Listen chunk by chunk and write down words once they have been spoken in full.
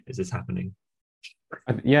is this happening?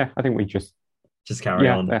 Yeah, I think we Just carry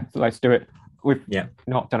on. let's do it. We've Yeah.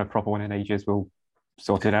 not done a proper one in ages. We'll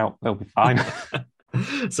sort it out. It'll be fine.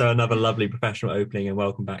 So another lovely professional opening, and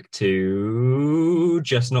welcome back to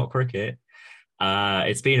Just Not Cricket.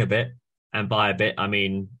 It's been a bit, and by a bit I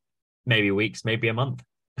mean maybe weeks, maybe a month.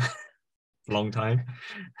 Long time.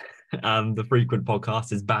 The frequent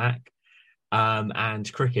podcast is back.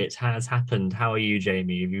 And cricket has happened. How are you,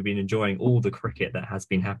 Jamie? Have you been enjoying all the cricket that has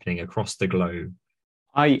been happening across the globe?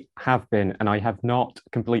 I have been, and I have not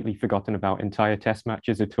completely forgotten about entire test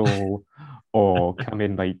matches at all, or come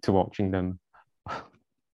in late to watching them.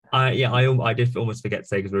 I did almost forget to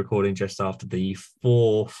say, because we're recording just after the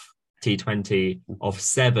fourth T20 of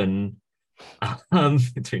 7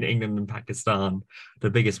 between England and Pakistan, the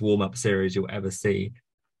biggest warm-up series you'll ever see.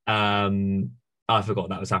 I forgot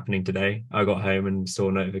that was happening today. I got home and saw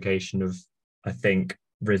a notification of, I think,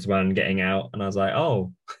 Rizwan getting out, and I was like,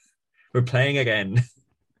 oh, we're playing again.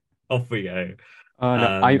 Off we go.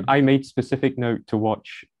 No, I made specific note to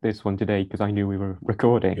watch this one today because I knew we were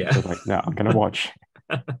recording. Yeah. So I was like, no, I'm going to watch.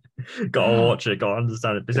 Gotta watch it, gotta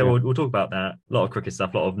understand it. So we'll talk about that. A lot of cricket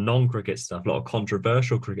stuff, a lot of non-cricket stuff, a lot of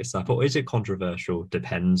controversial cricket stuff. Or is it controversial?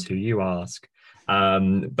 Depends who you ask.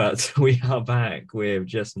 But we are back with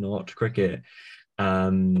Just Not Cricket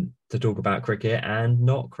to talk about cricket and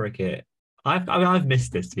not cricket. I've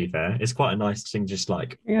missed this, to be fair. It's quite a nice thing, just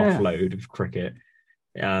like offload of cricket.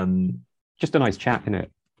 Just a nice chat, isn't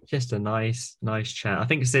it? Just a nice chat. I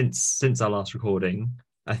think since our last recording,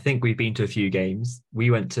 I think we've been to a few games.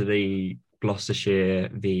 We went to the Gloucestershire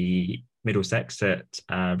v Middlesex at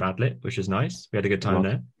Radlett, which was nice. We had a good time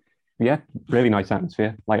there. Yeah, really nice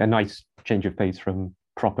atmosphere. Like a nice change of pace from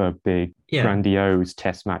proper big, grandiose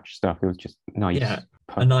test match stuff. It was just nice. Yeah,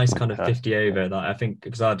 a nice kind of 50 over. Like, I think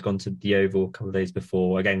because I'd gone to the Oval a couple of days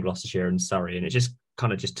before, again, Gloucestershire and Surrey, and it just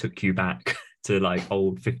kind of just took you back to like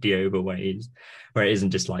old 50 over ways, where it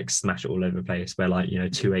isn't just like smash it all over the place, where like,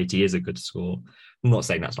 280 is a good score. I'm not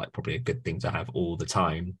saying that's like probably a good thing to have all the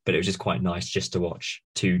time, but it was just quite nice just to watch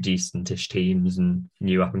two decentish teams and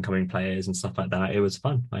new up and coming players and stuff like that. It was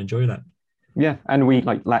fun. I enjoy that. Yeah, and we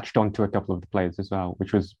like latched on to a couple of the players as well,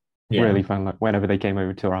 which was really fun. Like whenever they came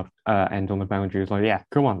over to our end on the boundary, it was like, yeah,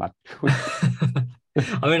 come on, lad.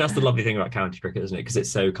 I mean, that's the lovely thing about county cricket, isn't it? Because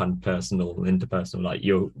it's so kind of personal, interpersonal. Like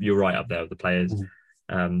you're right up there with the players,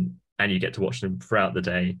 and you get to watch them throughout the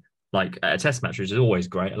day. Like a test match, which is always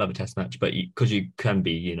great. I love a test match, but because you can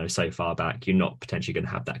be, so far back, you're not potentially going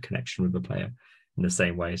to have that connection with the player in the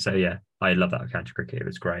same way. So yeah, I love that county cricket. It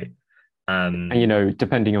was great. And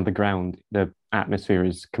depending on the ground, the atmosphere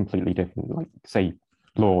is completely different. Like say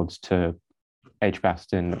Lords to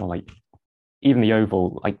Edgbaston, or like even the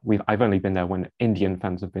Oval. Like I've only been there when Indian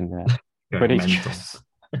fans have been there, but it's just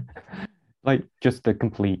like just the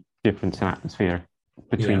complete difference in atmosphere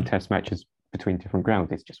between test matches between different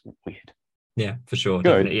grounds. It's just weird. Yeah, for sure.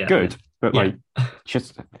 Good, but like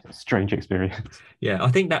just a strange experience. Yeah, I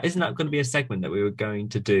think that isn't that going to be a segment that we were going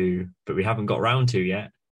to do, but we haven't got round to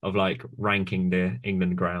yet, of like ranking the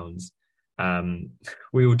England grounds.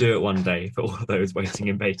 We will do it one day for all those waiting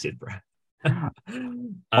in bated breath.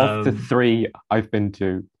 Of the 3 I've been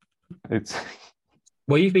to, it's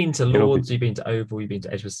you've been to Lords, you've been to Oval, you've been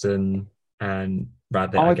to Edgbaston and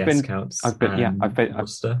Radlett. I guess counts. I've been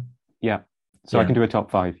Worcester. So I can do a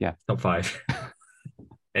top 5. Top 5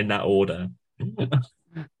 in that order.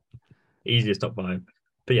 Easiest top 5.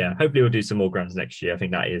 But yeah, hopefully we'll do some more grounds next year. I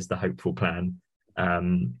think that is the hopeful plan.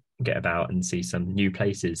 Get about and see some new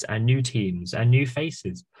places and new teams and new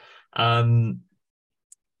faces. Don't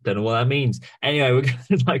know what that means. Anyway, we're going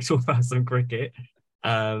to talk about some cricket.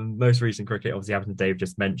 Most recent cricket obviously happened. Dave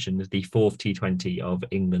just mentioned the 4th T20 of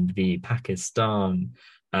England v Pakistan,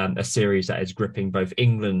 a series that is gripping both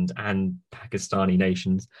England and Pakistani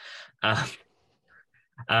nations.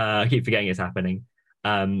 I keep forgetting it's happening.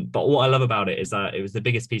 But what I love about it is that it was the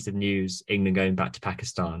biggest piece of news, England going back to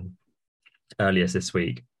Pakistan earlier this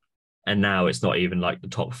week. And now it's not even like the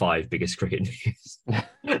top 5 biggest cricket news.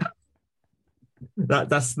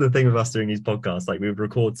 That's the thing with us doing these podcasts. Like we would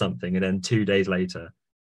record something and then 2 days later,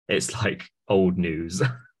 it's like old news.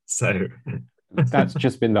 So that's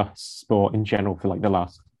just been the sport in general for like the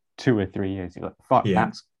last 2 or 3 years. You're like, fuck,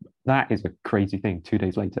 that is a crazy thing. 2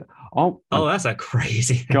 days later. Oh, that's a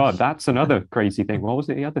crazy thing. God, that's another crazy thing. What was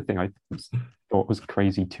it? The other thing I thought was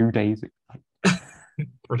crazy 2 days ago?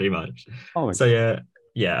 Pretty much. Oh, so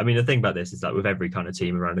yeah. I mean, the thing about this is that with every kind of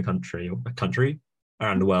team around the country or a country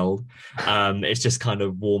around the world, it's just kind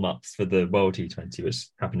of warm-ups for the World T20, which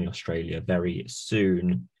is happening in Australia very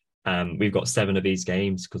soon. We've got 7 of these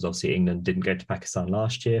games because obviously England didn't go to Pakistan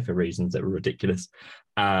last year for reasons that were ridiculous.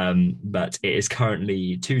 But it is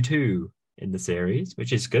currently 2-2 in the series,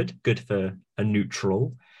 which is good for a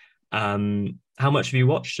neutral. How much have you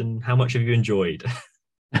watched and how much have you enjoyed?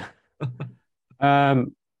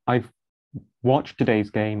 I've watched today's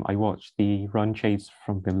game. I watched the run chase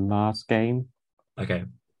from the last game. Okay.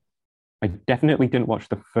 I definitely didn't watch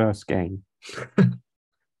the first game.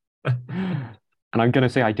 And I'm going to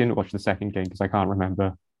say I didn't watch the second game because I can't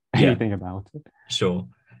remember anything about it. Sure.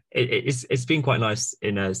 It's been quite nice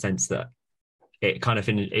in a sense that it kind of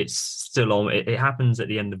it's still on. It happens at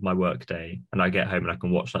the end of my work day, and I get home and I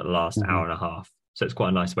can watch like the last hour and a half. So it's quite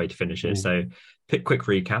a nice way to finish it. So, quick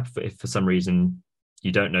recap: if for some reason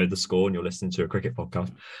you don't know the score and you're listening to a cricket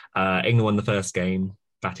podcast, England won the first game,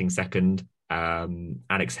 batting second.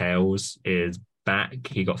 Alex Hales is back.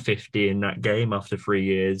 He got 50 in that game after 3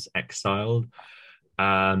 years exiled.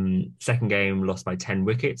 Second game lost by 10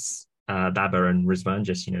 wickets. Babar and Rizwan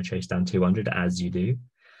just chased down 200 as you do.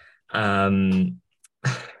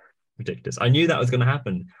 Ridiculous. I knew that was going to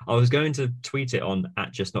happen. I was going to tweet it on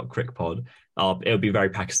at just not crickpod. It'll be very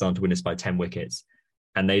Pakistan to win this by 10 wickets,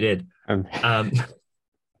 and they did. Then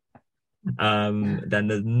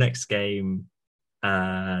the next game,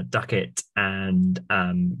 Duckett and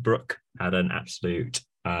Brooke had an absolute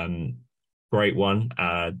great one.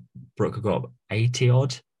 Brooke got 80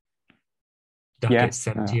 odd. Duckett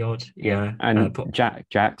 70 odd. Yeah. And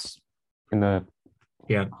Jack's in the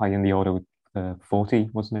high in the order with 40,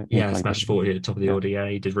 wasn't it? Yeah, smashed 40 at the top of the order. Yeah,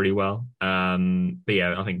 he did really well. But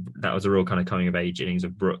yeah, I think that was a real kind of coming of age innings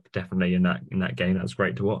of Brooke, definitely in that game. That was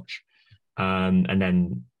great to watch. And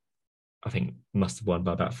then I think must have won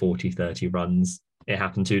by about 40, 30 runs. It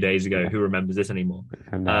happened 2 days ago. Who remembers this anymore?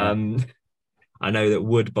 I know that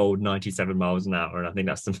Wood bowled 97 miles an hour, and I think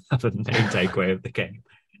that's the main takeaway of the game.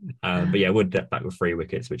 But yeah, Wood back with 3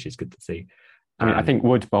 wickets, which is good to see. I think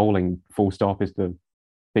Wood bowling full stop is the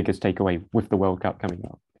biggest takeaway with the World Cup coming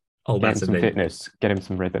up. Get him some fitness, get him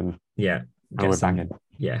some rhythm. Yeah, we're banging.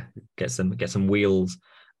 Yeah, get some wheels.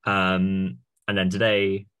 And then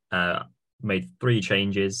today made 3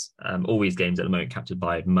 changes. All these games at the moment captured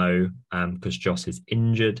by Mo because Joss is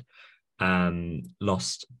injured.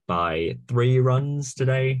 Lost by 3 runs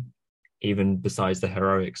today, even besides the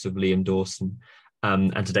heroics of Liam Dawson.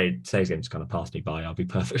 And today's game just kind of passed me by, I'll be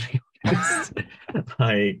perfectly honest.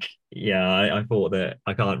 I thought that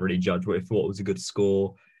I can't really judge what was a good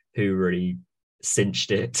score, who really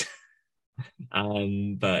cinched it.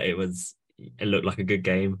 But it looked like a good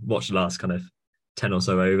game. Watched the last kind of 10 or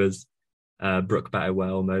so overs. Brooke batted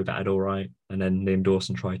well, Mo batted all right, and then Liam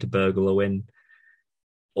Dawson tried to burgle a win.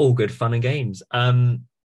 All good fun and games.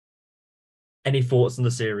 Any thoughts on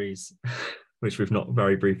the series, which we've not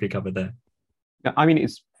very briefly covered there? I mean,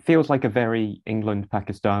 it feels like a very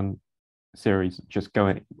England-Pakistan series, just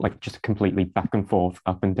completely back and forth,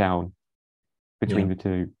 up and down between the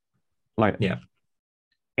two.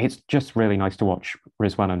 It's just really nice to watch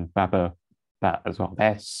Rizwan and Babar bat as well.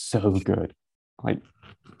 They're so good.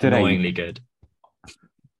 Today, annoyingly good.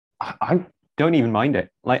 I don't even mind it.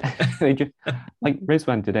 They just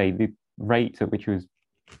Rizwan today, the rate at which he was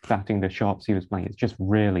batting, the shots he was playing, it's just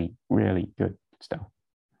really, really good stuff.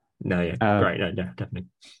 No, yeah, great, no, definitely.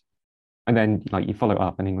 And then you follow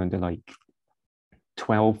up, and England are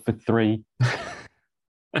 12 for 3.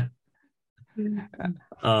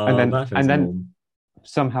 and then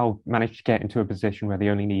somehow managed to get into a position where they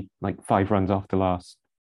only need 5 runs off the last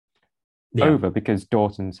over because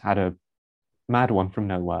Dawson's had a mad one from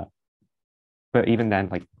nowhere. But even then,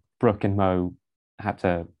 Brooke and Mo had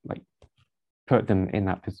to put them in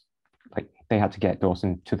that position. They had to get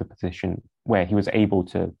Dawson to the position where he was able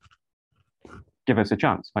to give us a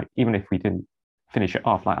chance. Even if we didn't finish it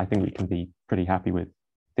off, I think we can be pretty happy with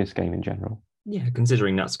this game in general. Yeah,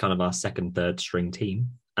 considering that's kind of our second, third string team.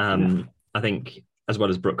 I think as well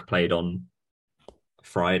as Brooke played on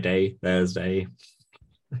Friday, Thursday,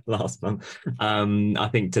 last month, I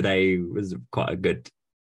think today was quite a good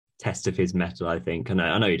test of his mettle, I think. And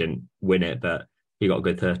I know he didn't win it, but he got a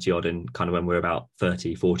good 30 odd in kind of when we were about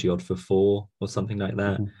 30, 40 odd for 4 or something like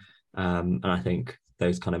that. And I think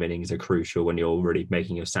those kind of innings are crucial when you're really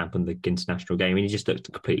making your stamp on the international game. And he just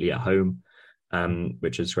looked completely at home,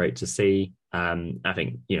 which was great to see. I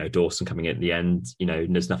think, Dawson coming in at the end,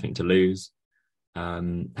 there's nothing to lose.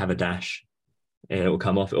 Have a dash. It will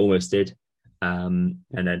come off. It almost did. And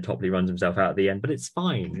then Topley runs himself out at the end, but it's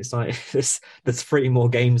fine. It's there's 3 more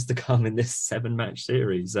games to come in this 7-match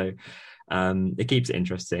series. So it keeps it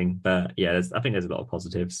interesting. But yeah, I think there's a lot of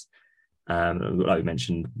positives. Like we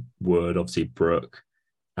mentioned, Wood, obviously Brooke.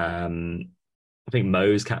 I think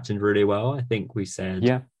Mo's captained really well. I think we said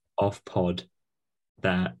Yeah, off pod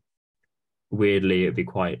that weirdly it'd be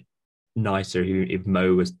quite nicer if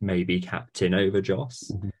Mo was maybe captain over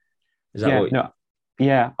Joss. mhm. Is that Yeah, what? no,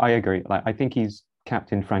 yeah, I agree. Like, I think he's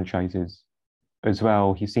captain franchises as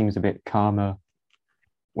well. He seems a bit calmer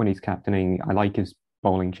when he's captaining. I like his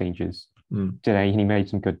bowling changes Mm, today. He made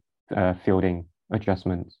some good fielding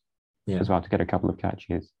adjustments yeah, as well to get a couple of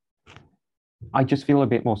catches. I just feel a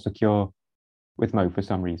bit more secure with Mo for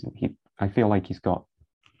some reason. I feel like he's got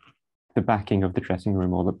the backing of the dressing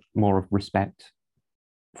room or the more of respect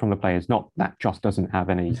from the players. Not that Joss doesn't have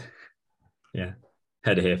any. yeah.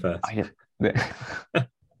 Head here first.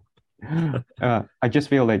 I, I just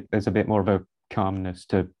feel like there's a bit more of a calmness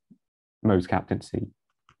to Mo's captaincy,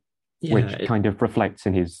 Yeah, which kind of reflects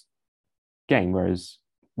in his game. Whereas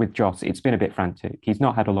with Joss, it's been a bit frantic. He's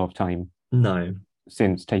not had a lot of time no,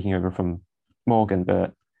 since taking over from Morgan,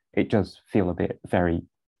 but it does feel a bit very.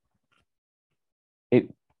 It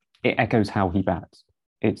it echoes how he bats.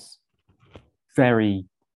 It's very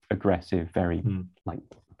aggressive, very like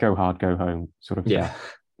go hard, go home sort of yeah.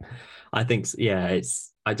 stuff. I think yeah.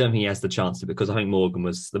 I don't think he has the chance to because I think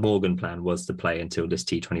the Morgan plan was to play until this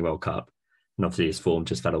T20 World Cup, and obviously his form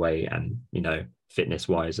just fell away, and fitness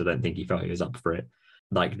wise, I don't think he felt he was up for it.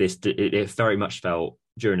 Like this, it very much felt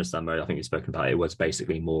during the summer. I think we've spoken about it. It was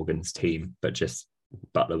basically Morgan's team, but just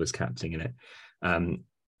Butler was captaining in it.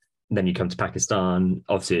 Then you come to Pakistan.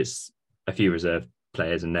 Obviously, it's a few reserve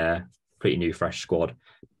players in there, pretty new, fresh squad.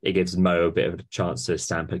 It gives Mo a bit of a chance to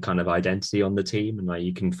stamp a kind of identity on the team, and like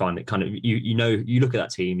you can find it kind of you look at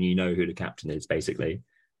that team and you know who the captain is. Basically,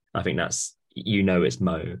 I think that's it's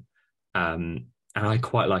Mo. And I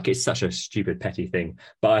quite like it's such a stupid petty thing,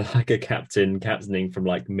 but I like a captaining from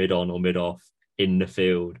like mid on or mid off in the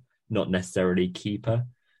field, not necessarily keeper.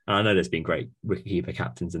 And I know there's been great wicketkeeper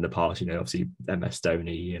captains in the past, obviously MS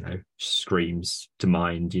Dhoni, screams to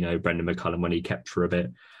mind, Brendan McCullum when he kept for a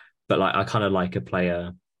bit. But like I kind of like a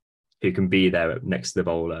player who can be there next to the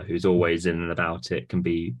bowler, who's always in and about it, can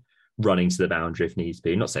be running to the boundary if needs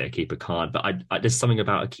be. Not say a keeper can't, but there's something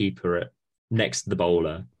about a keeper next to the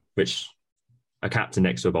bowler, which a captain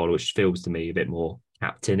next to a bowler, which feels to me a bit more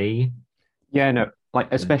captain-y. Yeah, no, like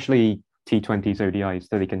especially T20s, ODIs,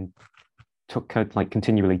 so they can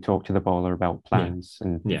continually talk to the bowler about plans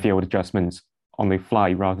and field adjustments on the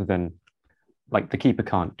fly rather than like the keeper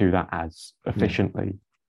can't do that as efficiently.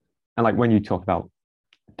 And like when you talk about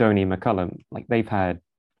Dhoni and McCullum, like they've had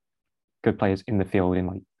good players in the field in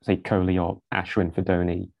like say Kohli or Ashwin for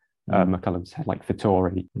Dhoni. McCullum's had like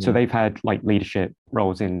Vittori. So they've had like leadership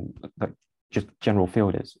roles in like just general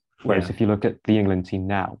fielders. Whereas if you look at the England team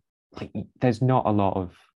now, like there's not a lot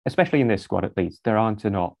of, especially in this squad at least, there aren't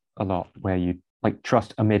not a lot where you like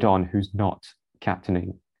trust a mid-on who's not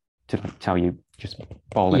captaining to like, tell you just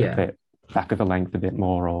bowl it a bit back of the length a bit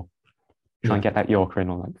more or try and get that Yorker in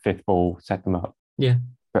on like fifth ball, set them up. Yeah.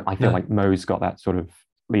 But I feel like Mo's got that sort of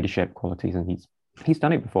leadership qualities and he's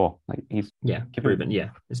done it before. Like he's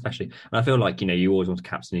proven, especially. And I feel like, you always want a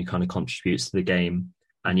captain who kind of contributes to the game.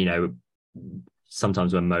 And,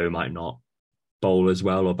 sometimes when Mo might not bowl as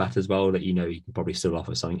well or bat as well, that, he can probably still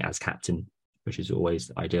offer something as captain, which is always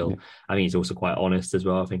ideal. Yeah. I think he's also quite honest as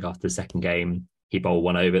well. I think after the second game, he bowled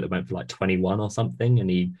one over that went for like 21 or something. And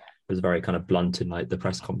he was very kind of blunt in like the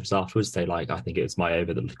press conference afterwards. Say like, I think it was my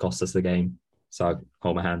over that cost us the game. So I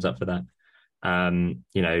hold my hands up for that. Kind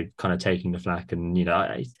of taking the flak and,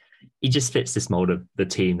 he just fits this mold of the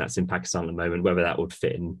team that's in Pakistan at the moment, whether that would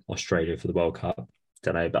fit in Australia for the World Cup,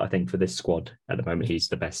 don't know. But I think for this squad at the moment, he's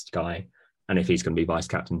the best guy. And if he's going to be vice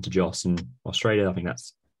captain to Joss in Australia, I think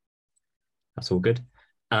that's all good.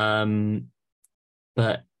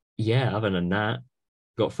 But yeah, other than that,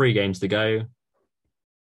 got 3 games to go.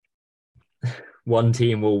 One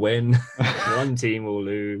team will win, one team will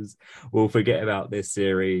lose. We'll forget about this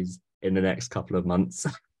series in the next couple of months.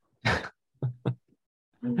 But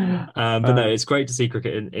no, it's great to see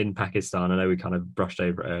cricket in Pakistan. I know we kind of brushed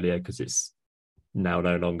over it earlier because it's now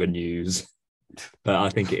no longer news. But I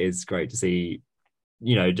think it is great to see,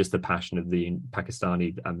 just the passion of the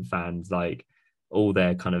Pakistani fans, like all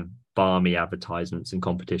their kind of balmy advertisements and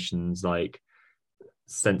competitions, like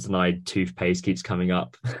Sensodyne toothpaste keeps coming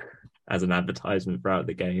up as an advertisement throughout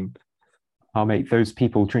the game. I'll make those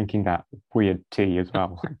people drinking that weird tea as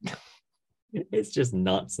well. It's just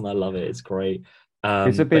nuts and I love it. It's great.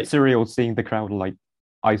 It's a bit surreal seeing the crowd like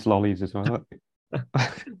ice lollies as well.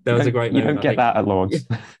 There was a great moment. You don't get that at Lords.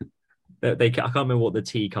 I can't remember what the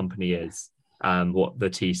tea company is, what the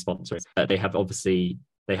tea sponsor is. They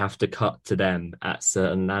have to cut to them at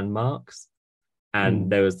certain landmarks.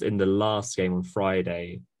 And there was in the last game on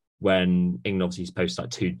Friday, when England obviously posted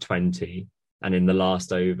like 220, and in the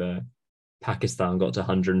last over, Pakistan got to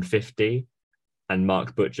 150, and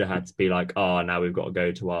Mark Butcher had to be like, "Oh, now we've got to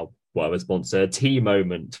go to our whatever sponsor tea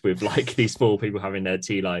moment with like these 4 people having their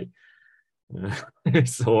tea like."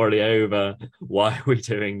 It's already over. Why are we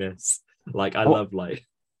doing this? Like, I love like.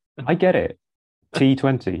 I get it.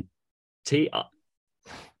 T20. T.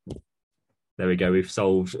 There we go. We've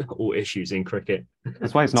solved all issues in cricket.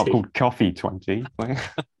 That's why it's not called Coffee 20.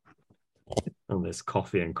 Oh, there's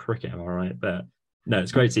coffee and cricket. Am I right? But no,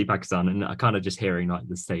 it's great to see Pakistan, and I kind of just hearing like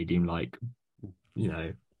the stadium, like, you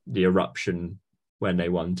know, the eruption when they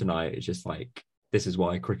won tonight. It's just like, this is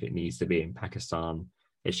why cricket needs to be in Pakistan.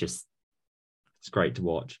 It's great to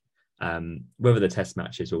watch. Whether the test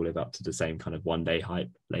matches will live up to the same kind of one-day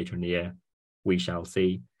hype later in the year, we shall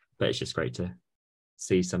see. But it's just great to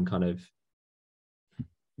see some kind of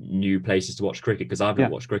new places to watch cricket, because I've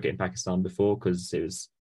not watched cricket in Pakistan before, because it was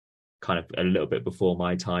kind of a little bit before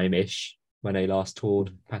my time-ish when they last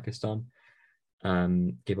toured Pakistan,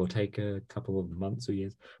 give or take a couple of months or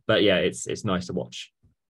years. But yeah, it's nice to watch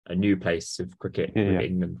a new place of cricket with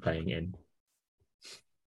England playing in.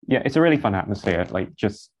 Yeah, it's a really fun atmosphere. Like,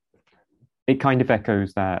 just it kind of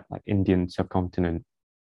echoes that like Indian subcontinent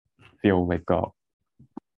feel they've got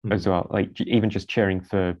as well. Like, even just cheering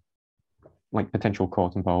for like potential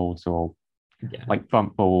cotton bowls or like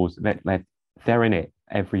bump balls, they're in it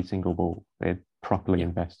every single ball. They're properly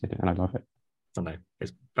invested, and I love it. I know,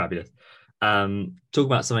 it's fabulous. Talk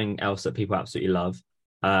about something else that people absolutely love.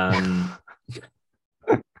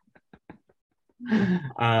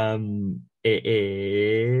 It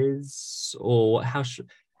is, or how should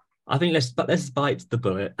I think? Let's bite the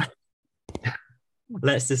bullet.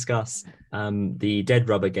 Let's discuss the dead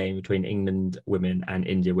rubber game between England women and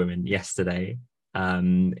India women yesterday.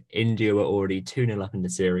 India were already 2-0 up in the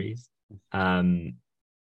series. England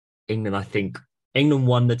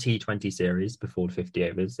won the T20 series before the 50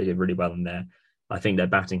 overs. They did really well in there. I think their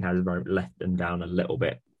batting has let them down a little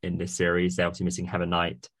bit in this series. They're obviously missing Heather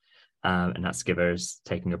Knight, and that skipper's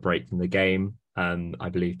taking a break from the game, I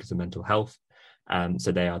believe, because of mental health.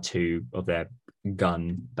 So they are 2 of their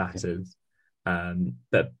gun batters.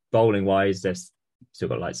 But bowling wise, they've still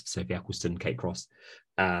got likes of Sophie Eccleston, Kate Cross.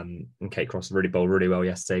 And Kate Cross really bowled really well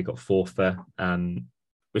yesterday, got 4 for,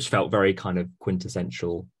 which felt very kind of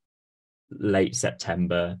quintessential late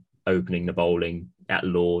September, opening the bowling at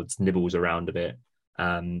Lords, nibbles around a bit.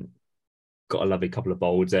 Got a lovely couple of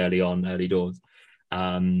bowls early doors.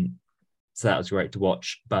 So that was great to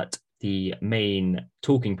watch. But the main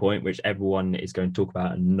talking point, which everyone is going to talk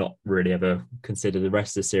about and not really ever consider the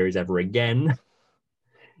rest of the series ever again,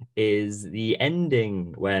 is the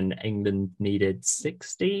ending when England needed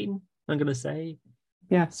 16, I'm going to say.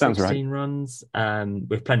 Yeah, sounds 16 right. runs,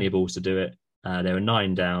 with plenty of balls to do it. They were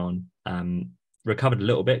 9 down, recovered a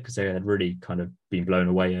little bit because they had really kind of been blown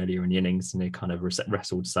away earlier in the innings, and they kind of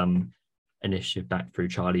wrestled some initiative back through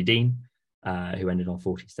Charlie Dean, who ended on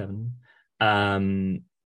 47.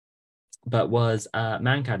 But was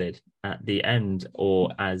Mankaded at the end,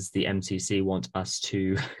 or as the MCC want us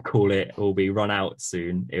to call it, will be run out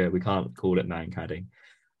soon. We can't call it Mankadding.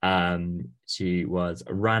 She was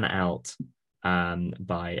run out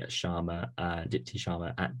by Sharma, Dipti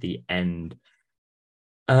Sharma at the end.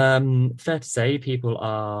 Fair to say, people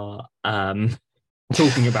are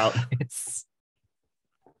talking about this.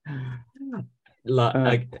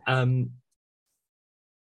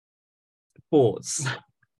 Thoughts?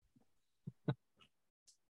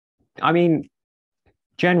 I mean,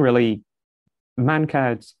 generally,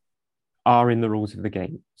 mancads are in the rules of the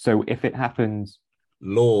game. So if it happens,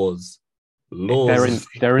 laws,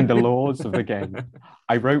 they're in the laws of the game.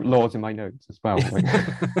 I wrote laws in my notes as well.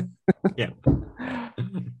 Yeah.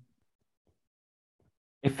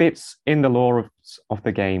 If it's in the law of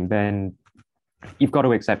the game, then you've got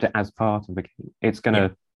to accept it as part of the game. It's going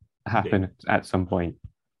to happen at some point.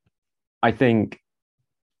 I think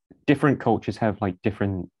different cultures have like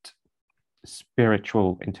different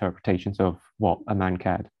spiritual interpretations of what a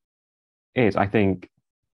mankad is. I think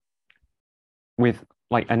with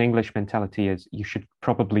like an English mentality is you should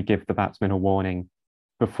probably give the batsman a warning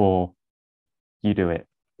before you do it.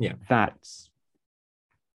 Yeah.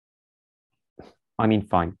 I mean,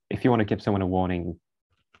 fine. If you want to give someone a warning,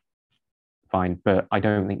 fine. But I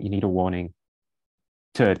don't think you need a warning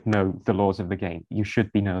to know the laws of the game. You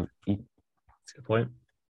should be know. That's a good point.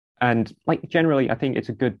 And like generally, I think it's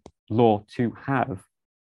a good law to have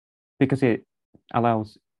because it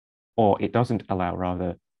allows, or it doesn't allow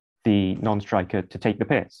rather, the non-striker to take the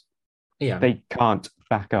piss. Yeah. They can't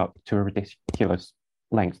back up to a ridiculous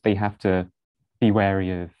length. They have to be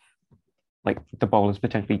wary of like the bowlers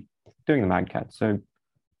potentially doing the Mankad. So,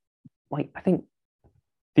 like, I think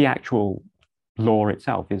the actual law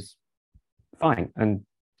itself is fine, and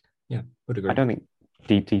yeah, would agree. I don't think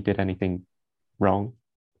DT did anything wrong.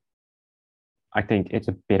 I think it's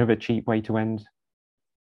a bit of a cheap way to end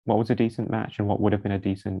what was a decent match and what would have been a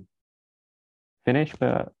decent finish,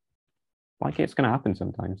 but like it's going to happen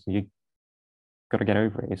sometimes. You got to get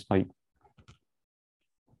over it. It's like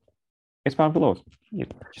it's part of the laws. You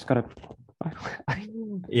just got to.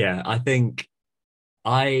 Yeah, I think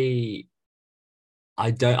I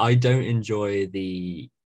don't enjoy the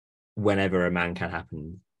whenever a man can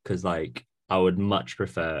happen, because like I would much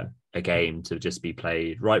prefer a game to just be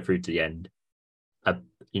played right through to the end.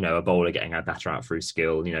 A bowler getting a batter out through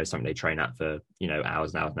skill, something they train at for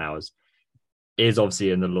hours and hours and hours, is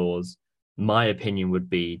obviously in the laws. My opinion would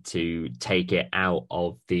be to take it out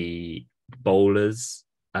of the bowler's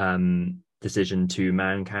decision to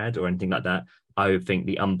Mankad or anything like that. I would think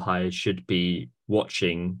the umpires should be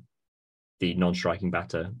watching the non-striking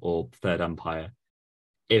batter or third umpire.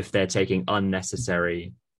 If they're taking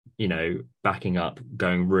unnecessary, backing up,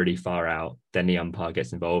 going really far out, then the umpire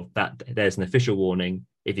gets involved. That there's an official warning.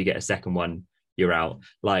 If you get a second one, you're out.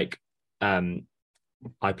 Like, I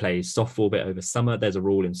play softball a bit over summer. There's a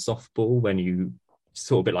rule in softball when you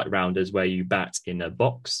sort of a bit like rounders where you bat in a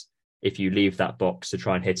box. If you leave that box to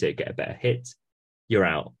try and hit it, get a better hit, you're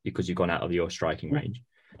out because you've gone out of your striking range.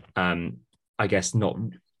 I guess not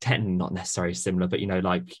necessarily similar, but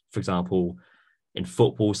like for example, in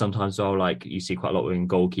football sometimes like you see quite a lot when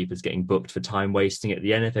goalkeepers getting booked for time wasting at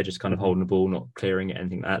the end if they're just kind of holding the ball, not clearing it,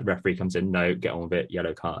 anything like that. The referee comes in, no, get on with it,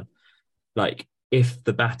 yellow card. Like if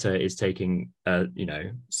the batter is taking a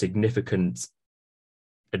significant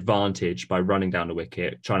advantage by running down the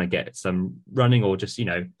wicket, trying to get some running, or just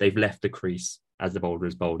they've left the crease as the bowler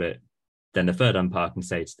has bowled it, then the third umpire can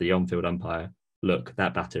say to the on-field umpire, look,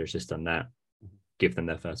 that batter has just done that, give them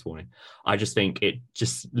their first warning. I just think it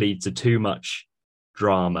just leads to too much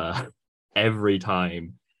drama every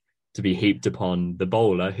time to be heaped upon the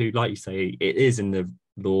bowler, who, like you say, it is in the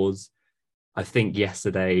laws. I think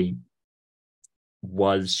yesterday,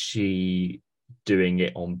 was she doing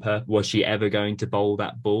it on purpose? Was she ever going to bowl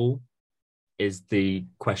that ball? Is the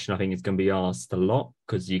question I think is going to be asked a lot,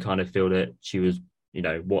 because you kind of feel that she was,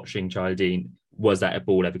 watching Charlie Dean. Was that a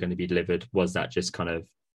ball ever going to be delivered? Was that just kind of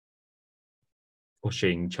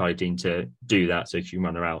pushing Charlie Dean to do that so she can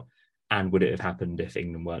run her out? And would it have happened if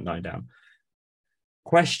England weren't 9 down?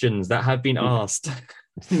 Questions that have been asked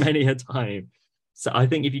many a time. So I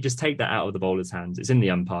think if you just take that out of the bowler's hands, it's in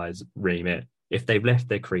the umpire's remit. If they've left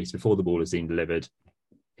their crease before the ball has been delivered,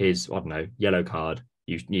 here's, I don't know, yellow card.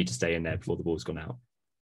 You need to stay in there before the ball's gone out.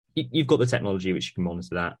 You've got the technology which you can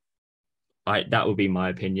monitor that. That would be my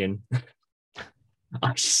opinion.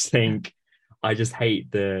 I just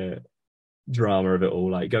hate the drama of it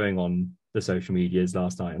all, like going on the social medias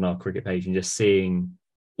last night on our cricket page and just seeing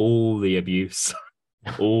all the abuse,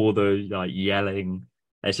 all the like yelling.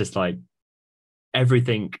 It's just like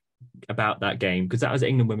everything about that game, because that was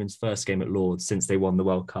England women's first game at Lords since they won the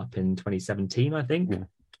World Cup in 2017, I think.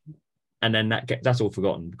 Yeah. And then that's all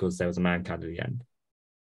forgotten because there was a Mankad at the end.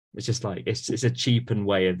 It's just like it's a cheapened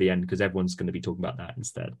way of the end because everyone's going to be talking about that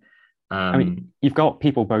instead. I mean, you've got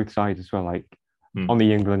people both sides as well. Like on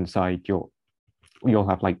the England side, you'll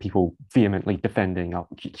have like people vehemently defending, oh,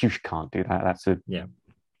 you can't do that.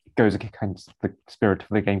 Goes against the spirit of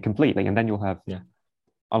the game completely. And then you'll have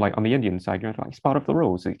like on the Indian side, you're like, it's part of the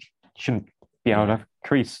rules. It shouldn't be out of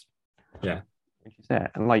crease. Yeah. Which is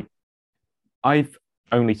there. And like I've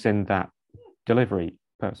only seen that delivery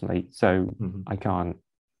personally, so I can't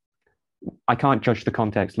judge the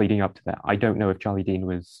context leading up to that. I don't know if Charlie Dean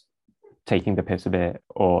was taking the piss a bit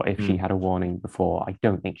or if she had a warning before. I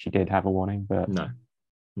don't think she did have a warning, but no.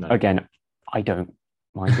 Again, I don't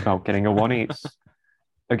mind about getting a warning. It's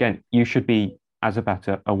again, you should be as a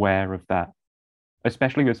batter aware of that,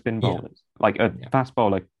 especially with spin bowlers. Like a fast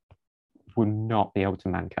bowler will not be able to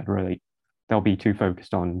Mankad really. They'll be too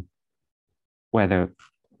focused on where they're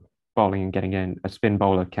bowling and getting in. A spin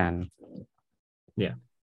bowler can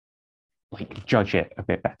like judge it a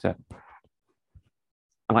bit better.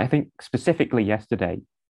 And I think specifically yesterday,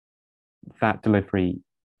 that delivery,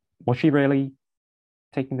 was she really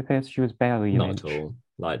taking the piss? She was barely not at all.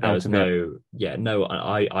 Like there was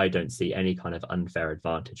I don't see any kind of unfair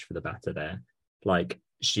advantage for the batter there. Like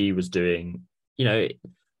she was doing,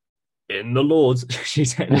 in the Lords, she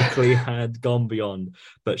technically had gone beyond,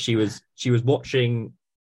 but she was watching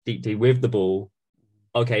Deepti with the ball.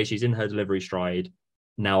 Okay, she's in her delivery stride.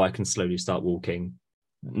 Now I can slowly start walking.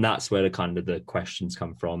 And that's where the questions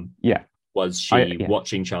come from. Yeah. Was she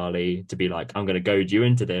watching Charlie to be like, I'm going to goad you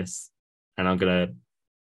into this? and I'm going to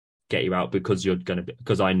get you out because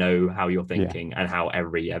because I know how you're thinking and how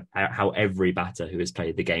every batter who has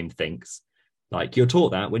played the game thinks. Like, you're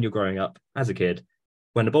taught that when you're growing up as a kid.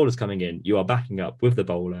 When the bowler's coming in, you are backing up with the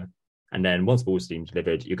bowler, and then once the ball's being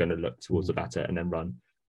delivered, you're going to look towards the batter and then run.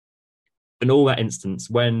 In all that instance,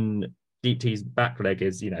 when Deep T's back leg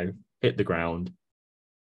is, hit the ground,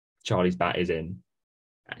 Charlie's bat is in.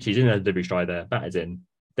 She's in a delivery stride there, bat is in.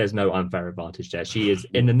 There's no unfair advantage there. She is,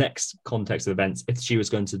 in the next context of events, if she was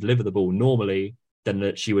going to deliver the ball normally,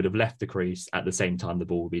 then she would have left the crease at the same time the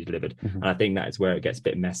ball would be delivered. And I think that is where it gets a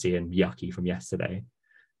bit messy and yucky from yesterday.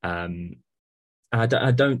 And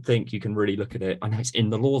I don't think you can really look at it. I know it's in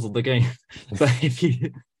the laws of the game, but if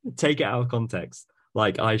you take it out of context,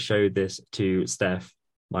 like I showed this to Steph,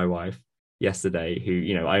 my wife, yesterday,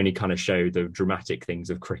 who, I only kind of show the dramatic things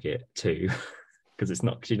of cricket too, because she's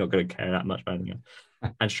not going to care that much about anything.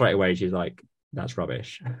 And straight away she's like, that's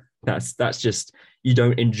rubbish. That's just, you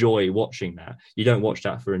don't enjoy watching that. You don't watch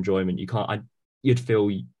that for enjoyment. You'd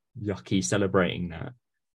feel yucky celebrating that.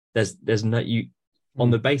 There's no, on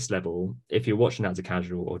the base level, if you're watching that as a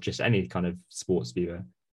casual or just any kind of sports viewer,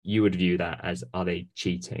 you would view that as, are they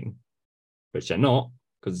cheating? Which they're not,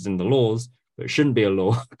 because it's in the laws, but it shouldn't be a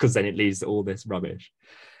law, because then it leads to all this rubbish.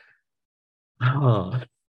 I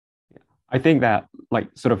think that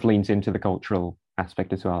sort of leans into the cultural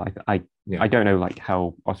aspect as well. I don't know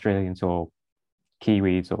how Australians or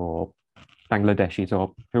Kiwis or Bangladeshis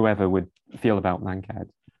or whoever would feel about Mankad,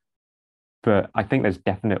 but I think there's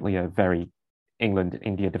definitely a very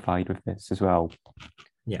England-India divide with this as well.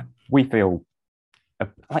 Yeah, we feel,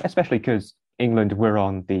 especially because England were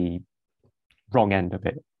on the wrong end of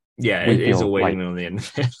it. Yeah, it is always on the end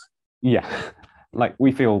of it. Yeah,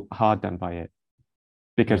 we feel hard done by it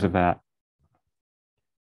because of that.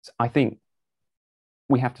 So I think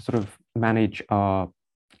we have to sort of manage our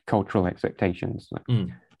cultural expectations. The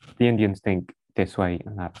Indians think this way,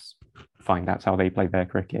 and that's fine. That's how they play their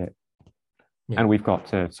cricket. Yeah. And we've got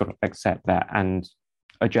to sort of accept that and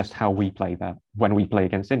adjust how we play that when we play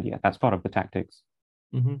against India. That's part of the tactics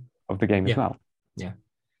of the game as well. Yeah.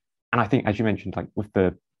 And I think, as you mentioned, with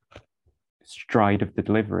the stride of the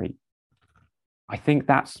delivery, I think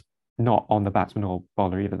that's not on the batsman or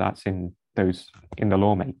bowler either. That's in the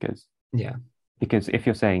lawmakers. Yeah. Because if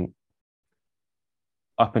you're saying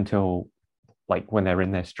up until when they're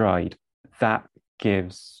in their stride, that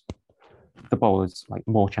gives the bowlers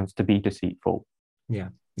more chance to be deceitful. Yeah.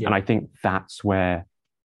 And I think that's where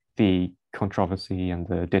the controversy and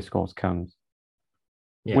the discourse comes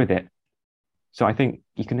with it. So I think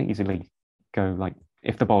you can easily go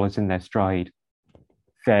if the bowler's in their stride,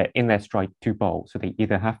 they're in their stride to bowl. So they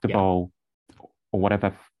either have to bowl or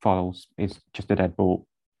whatever follows is just a dead ball.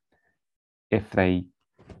 If they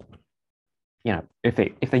do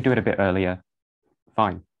it a bit earlier,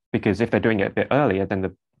 fine. Because if they're doing it a bit earlier, then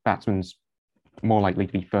the batsman's more likely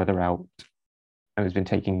to be further out and has been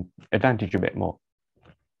taking advantage a bit more.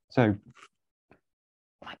 So,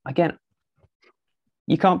 again,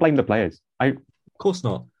 you can't blame the players. Of course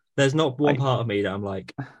not. There's not one part of me that I'm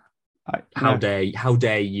like, how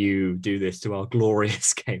dare you do this to our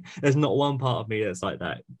glorious game? There's not one part of me that's like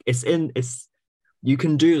that. You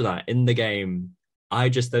can do that in the game. I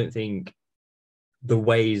just don't think the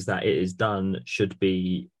ways that it is done should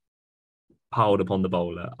be piled upon the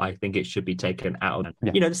bowler. I think it should be taken out of,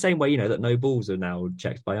 the same way, that no balls are now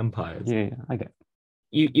checked by umpires. Yeah, I get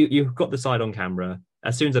it. You've got the side on camera.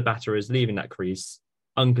 As soon as a batter is leaving that crease,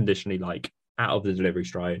 unconditionally, out of the delivery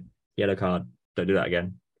stride, yellow card, don't do that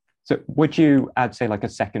again. So would you add, say, a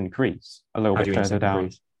second crease a little bit further down?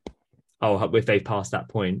 Crease? Oh, if they've passed that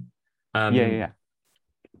point. Probably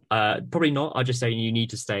not. I just say you need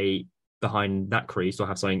to stay behind that crease or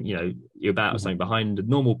have something, your bat or something behind the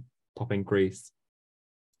normal popping crease.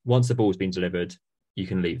 Once the ball's been delivered, you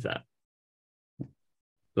can leave that.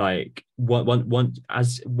 All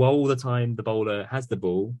the time the bowler has the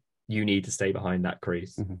ball, you need to stay behind that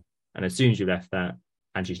crease. And as soon as you left that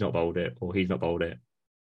and she's not bowled it or he's not bowled it,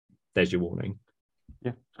 there's your warning.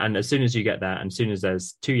 Yeah. And as soon as you get that, and as soon as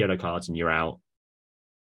there's 2 yellow cards and you're out,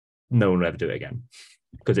 no one will ever do it again,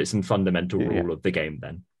 because it's a fundamental rule of the game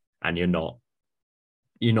then. And you're not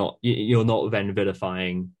then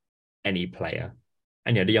vilifying any player.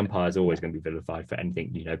 And the umpire is always going to be vilified for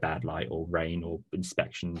anything, bad light or rain or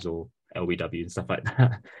inspections or LBW and stuff like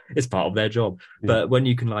that. It's part of their job. But when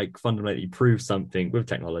you can fundamentally prove something with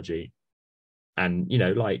technology and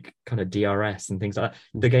kind of DRS and things like that,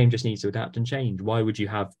 the game just needs to adapt and change. Why would you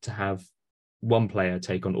have to have one player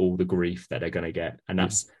take on all the grief that they're going to get? And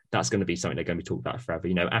that's going to be something they're going to be talked about forever.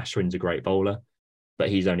 Ashwin's a great bowler, but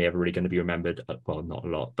he's only ever really going to be remembered. Well, not a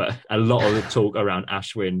lot, but a lot of the talk around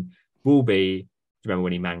Ashwin will be. Remember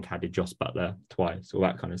when he Mankaded Joss Butler twice, all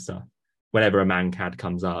that kind of stuff. Whenever a Mankad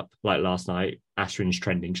comes up, like last night, Ashwin's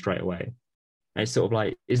trending straight away. And it's sort of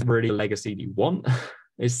like, is really a legacy you want?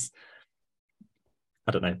 I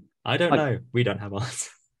don't know. I don't know. We don't have ours.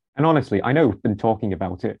 And honestly, I know we've been talking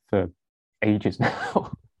about it for ages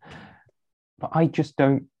now, but I just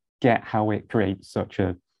don't get how it creates such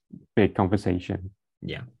a big conversation.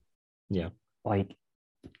 Yeah. Like,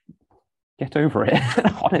 get over it,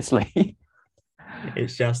 honestly.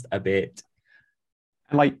 It's just a bit.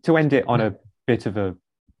 And like, to end it on a bit of a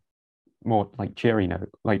more like cheery note,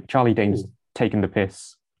 like Charlie Dane's taken the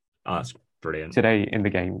piss. Oh, that's brilliant. Today in the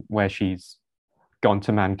game where she's gone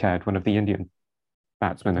to Mankad, one of the Indian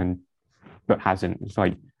batsmen, but hasn't. It's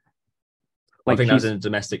like I think that was in a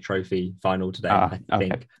domestic trophy final today, I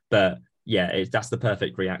think. Okay. But yeah, that's the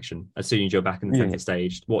perfect reaction. As soon as you're back in the centre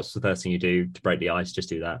stage, what's the first thing you do to break the ice? Just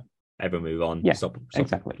do that. Everyone move on. Yeah, stop.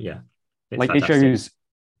 exactly. Yeah. Like fantastic. It shows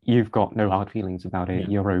you've got no hard feelings about it. Yeah.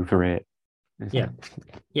 You're over it. Yeah.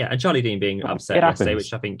 And Charlie Dean being upset yesterday,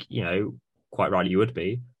 which I think, quite rightly you would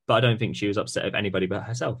be, but I don't think she was upset of anybody but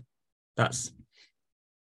herself. That's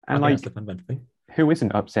the fundamental thing. Who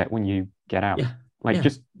isn't upset when you get out? Yeah.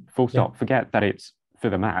 Just full stop. Forget that it's for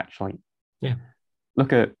the match.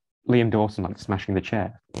 Look at Liam Dawson smashing the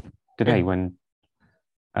chair today when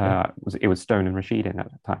it was Stone and Rashid in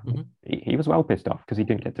at the time. Mm-hmm. He was well pissed off because he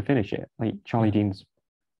didn't get to finish it. Charlie Dean's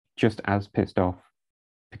just as pissed off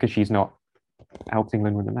because she's not helped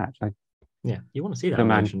England win the match. You want to see that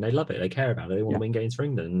emotion. They love it. They care about it. They want to win games for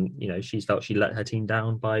England. And, she's felt she let her team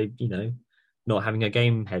down by, not having a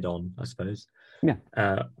game head on, I suppose. Yeah.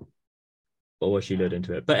 Or was she lured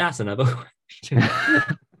into it? But that's another question.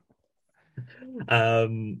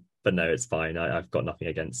 But no, it's fine. I've got nothing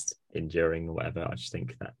against enduring or whatever. I just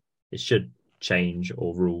think that it should change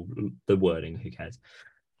or rule the wording. Who cares?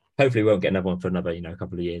 Hopefully we won't get another one for another,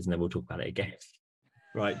 couple of years, and then we'll talk about it again.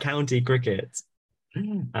 Right, county cricket.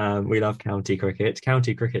 We love county cricket.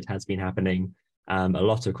 County cricket has been happening. A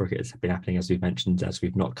lot of cricket has been happening, as we've mentioned, as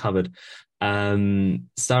we've not covered.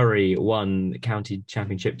 Surrey won County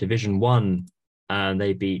Championship Division 1. And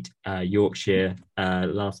they beat Yorkshire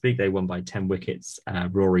last week. They won by 10 wickets.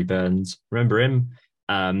 Rory Burns, remember him?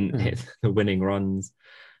 Hit the winning runs.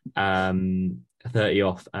 30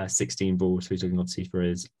 off 16 balls. So he's looking obviously for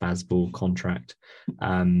his Bazball contract.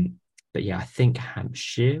 But yeah, I think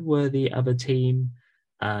Hampshire were the other team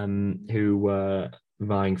who were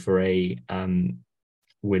vying for a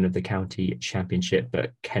win of the county championship,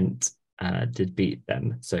 but Kent did beat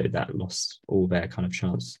them, so that lost all their kind of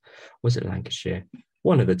chance. Was it Lancashire?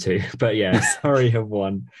 One of the two, but yeah, Surrey have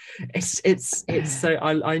won. It's so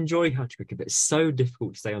I enjoy county cricket, but it's so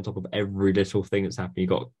difficult to stay on top of every little thing that's happening. You've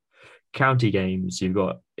got county games, you've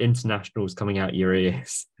got internationals coming out your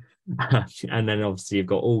ears, and then obviously you've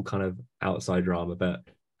got all kind of outside drama. But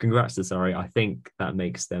congrats to Surrey. I think that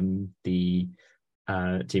makes them the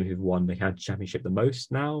team who've won the county championship the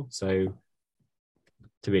most now. So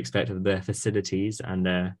to be expected of their facilities and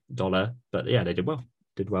their dollar. But yeah, they did well.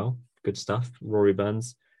 Good stuff. Rory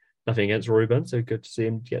Burns, nothing against Rory Burns, so good to see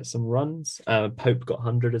him get some runs. Pope got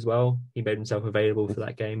 100 as well. He made himself available for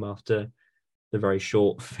that game after the very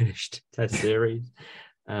short finished test series.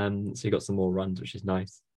 So he got some more runs, which is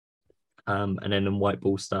nice. And then in white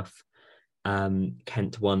ball stuff,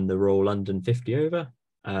 Kent won the Royal London 50 over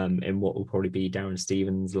in what will probably be Darren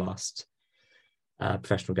Stevens' last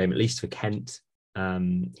professional game, at least for Kent.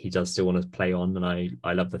 He does still want to play on, and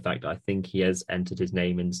I love the fact that I think he has entered his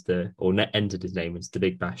name into the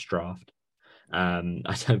Big Bash draft.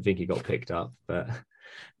 I don't think he got picked up, but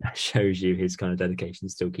that shows you his kind of dedication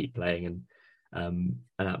to still keep playing, and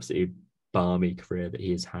an absolutely balmy career that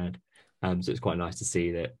he has had. So it's quite nice to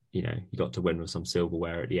see that, he got to win with some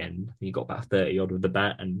silverware at the end. He got about 30 odd with the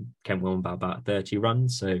bat, and Kent won by about 30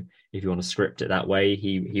 runs. So if you want to script it that way,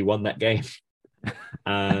 he won that game.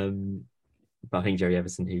 But I think Jerry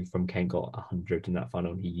Everson, who from Kent got 100 in that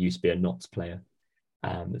final, he used to be a Notts player.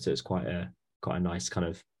 So it's quite a nice kind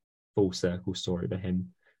of full circle story for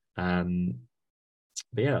him. But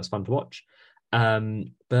yeah, that's fun to watch.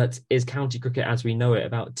 But is county cricket as we know it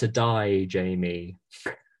about to die, Jamie?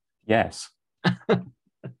 Yes.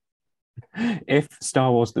 If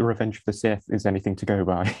Star Wars The Revenge of the Sith is anything to go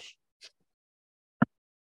by.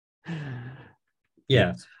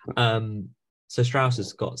 Yeah. So Strauss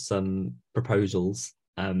has got some proposals.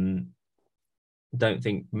 Don't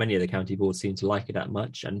think many of the county boards seem to like it that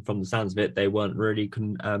much. And from the sounds of it, they weren't really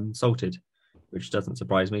consulted, which doesn't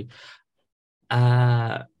surprise me.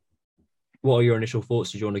 what are your initial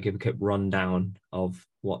thoughts? Did you want to give a quick rundown of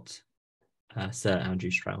what Sir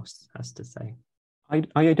Andrew Strauss has to say?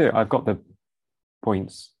 I do. I've got the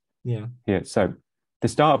points Yeah. here. So the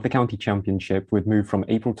start of the county championship would move from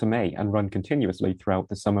April to May and run continuously throughout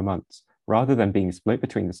the summer months, rather than being split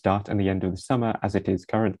between the start and the end of the summer as it is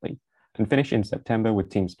currently, and finish in September with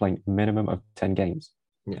teams playing a minimum of 10 games.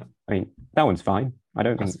 Yeah. I mean, that one's fine. I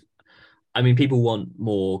don't think. I mean, people want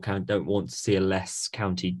more, don't want to see a less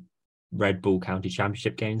Red Bull County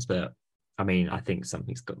Championship games, but I mean, I think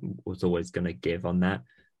was always going to give on that.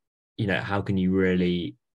 You know, how can you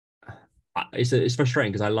really? It's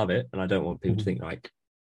frustrating because I love it, and I don't want people to think like,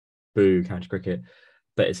 "Boo, county cricket,"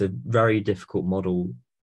 but it's a very difficult model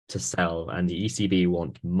to sell, and the ECB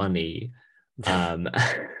want money,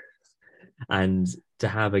 and to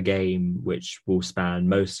have a game which will span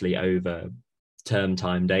mostly over term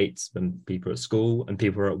time dates when people are at school and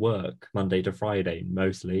people are at work Monday to Friday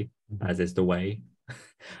mostly, as is the way.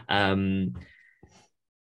 How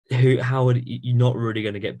would you're not really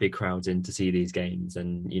going to get big crowds in to see these games,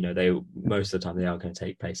 and you know, they most of the time they are going to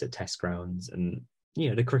take place at test grounds, and you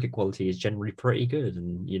know, the cricket quality is generally pretty good,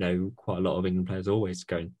 and you know, quite a lot of England players always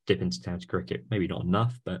go and dip into county cricket, maybe not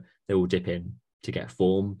enough, but they will dip in to get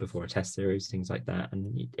form before a test series, things like that,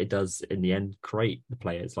 and it does in the end create the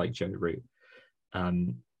players like Joe Root.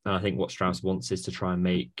 And I think what Strauss wants is to try and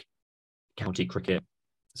make county cricket,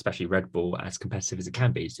 especially Red Bull, as competitive as it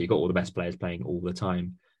can be. So you've got all the best players playing all the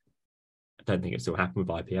time. I don't think it still happen with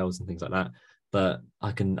IPLs and things like that, but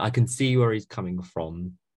I can see where he's coming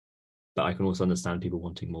from, but I can also understand people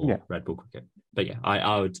wanting more Red Bull cricket. But yeah,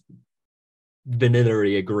 I would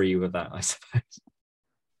vanillary agree with that, I suppose.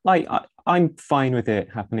 Like I'm fine with it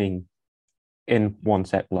happening in one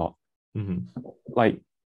set block. Mm-hmm. Like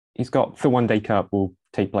he's got the One Day Cup will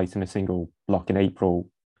take place in a single block in April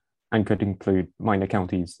and could include minor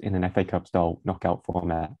counties in an FA Cup style knockout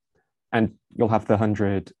format. And you'll have the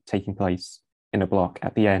 100 taking place in a block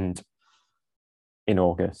at the end in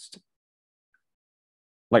August.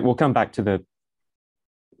 Like we'll come back to the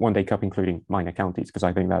One Day Cup including minor counties because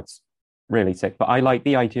I think that's really sick. But I like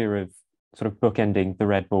the idea of sort of bookending the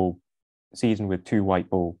Red Bull season with 2 white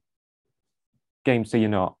ball games, so you're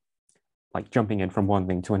not like jumping in from one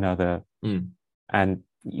thing to another, and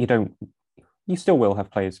you still will have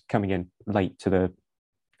players coming in late to the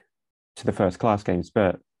first class games,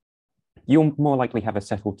 but you'll more likely have a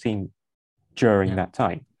settled team during that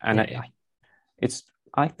time. And I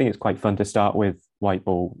think it's quite fun to start with white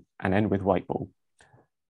ball and end with white ball.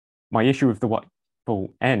 My issue with the white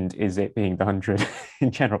ball end is it being the 100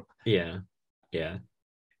 in general. Yeah.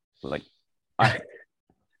 Like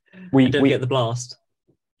we don't get the blast.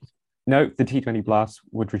 No, the T20 blast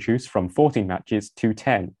would reduce from 14 matches to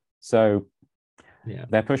 10. So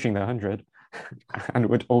they're pushing the 100, and it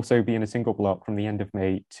would also be in a single block from the end of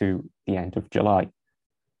May to the end of July.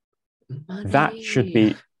 Money. That should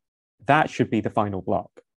be the final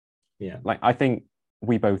block. Yeah. Like I think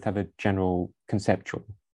we both have a general conceptual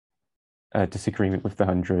disagreement with the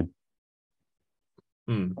 100.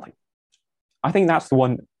 Like, I think that's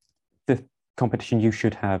the competition you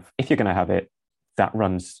should have if you're going to have it that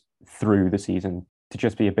runs through the season, to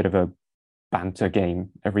just be a bit of a banter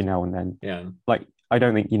game every now and then. Yeah. Like I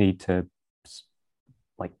don't think you need to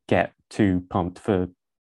like get too pumped for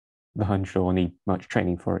the 100 or need much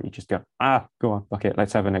training for it. You just go on, fuck it,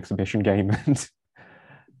 let's have an exhibition game and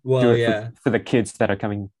do it for the kids that are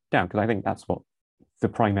coming down, because I think that's what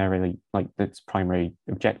its primary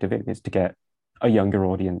objective is, to get a younger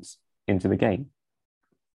audience into the game.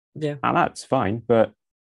 Yeah, and that's fine, but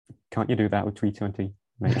can't you do that with T20?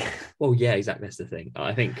 Well, yeah, exactly. That's the thing.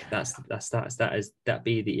 I think that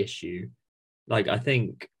be the issue. Like, I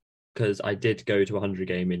think because I did go to a 100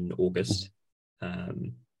 game in August,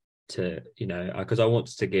 because I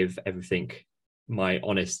wanted to give everything my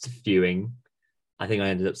honest viewing. I think I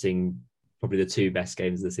ended up seeing probably the 2 best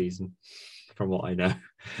games of the season, from what I know.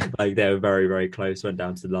 Like, they were very, very close. Went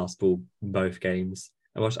down to the last ball in both games.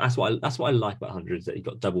 And that's what I like about 100, is that you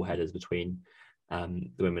got double headers between the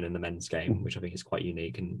women and the men's game, which I think is quite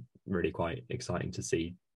unique and really quite exciting to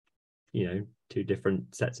see. 2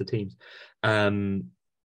 different sets of teams.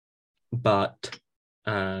 But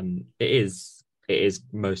it is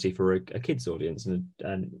mostly for a kids audience, and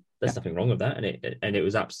there's nothing wrong with that. And it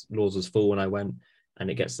was Lords was full when I went, and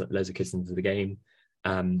it gets loads of kids into the game.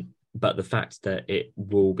 But the fact that it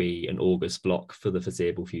will be an August block for the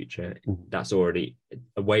foreseeable future, that's already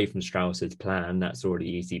away from Strauss's plan. That's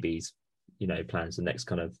already ECB's, plans for the next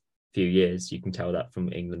kind of few years. You can tell that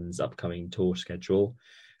from England's upcoming tour schedule.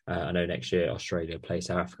 I know next year Australia plays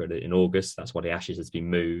South Africa in August. That's why the Ashes has been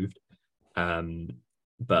moved.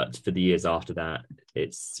 But for the years after that,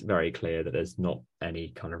 it's very clear that there's not any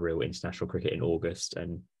kind of real international cricket in August,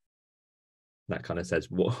 and that kind of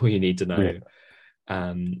says what you need to know.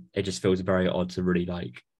 Yeah. It just feels very odd to really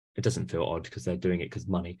like. It doesn't feel odd because they're doing it because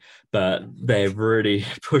money, but they're really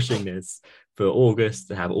pushing this for August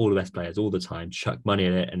to have all the best players all the time, chuck money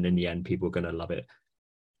at it, and in the end, people are going to love it.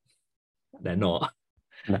 They're not.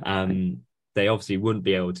 No. They obviously wouldn't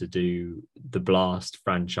be able to do the Blast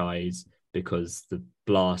franchise because the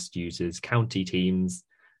Blast uses county teams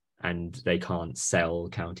and they can't sell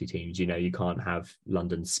county teams. You know, you can't have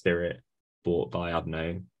London Spirit bought by, I don't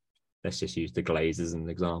know, let's just use the Glazers as an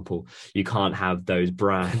example. You can't have those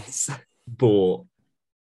brands bought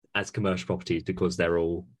as commercial properties because they're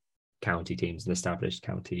all county teams and established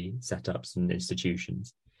county setups and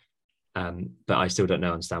institutions. But I still don't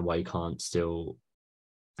understand why you can't still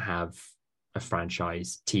have a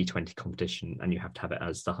franchise T20 competition and you have to have it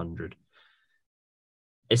as the 100.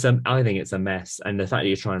 I think it's a mess. And the fact that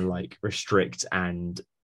you're trying to like restrict and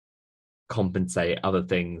compensate other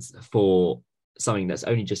things for something that's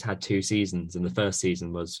only just had 2 seasons, and the first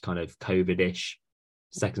season was kind of COVID-ish.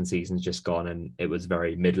 Second season's just gone and it was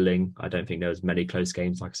very middling. I don't think there was many close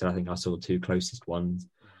games. Like I said, I think I saw 2 closest ones.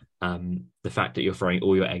 The fact that you're throwing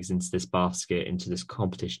all your eggs into this basket, into this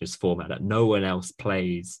competition, this format that no one else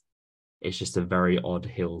plays, it's just a very odd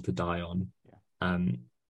hill to die on.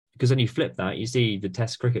 Because then you flip that, you see the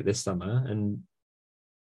Test cricket this summer, and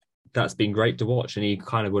that's been great to watch. And you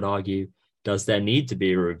kind of would argue, does there need to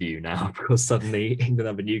be a review now? Because suddenly England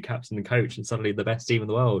have a new captain and coach, and suddenly the best team in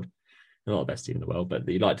the world. Not the best team in the world, but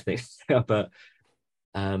you like to think. But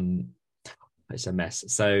it's a mess.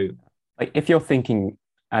 So, like, if you're thinking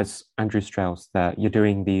as Andrew Strauss that you're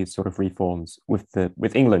doing these sort of reforms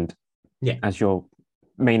with England, as your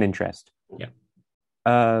main interest,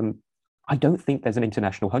 I don't think there's an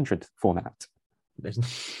international 100 format.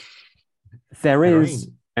 There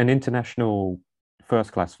is an international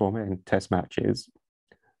first-class format in Test matches,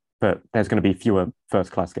 but there's going to be fewer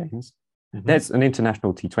first-class games. Mm-hmm. There's an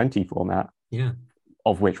international T20 format,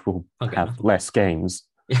 of which will have less games.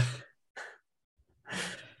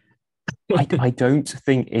 I don't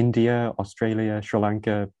think India, Australia, Sri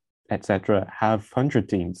Lanka, etc. have 100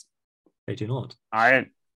 teams. They do not.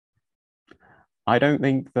 I don't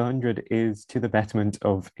think the 100 is to the betterment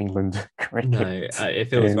of England cricket. No, it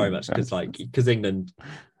feels very much because England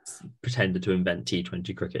pretended to invent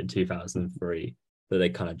T20 cricket in 2003, that they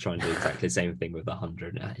kind of try and do exactly the same thing with the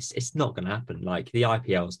 100. It's not going to happen. Like, the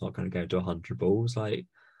IPL is not going to go to 100 balls. Like,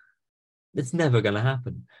 it's never going to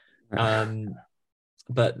happen.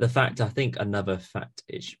 But the fact, I think another fact,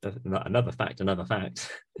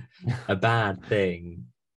 a bad thing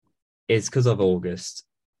is because of August.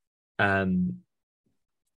 No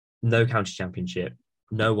county championship,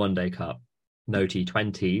 no one day cup, no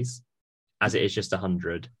T20s, as it is just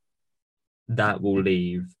 100. That will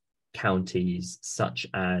leave counties such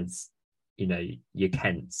as, you know, your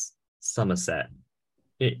Kents, Somerset.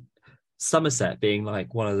 Somerset being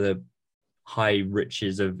like one of the high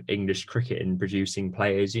riches of English cricket in producing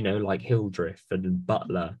players, you know, like Hildreth and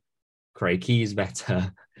Butler, Craig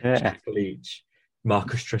Keysbetter, Jack Leach,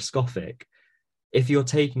 Marcus Trescothick. If you're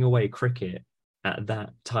taking away cricket at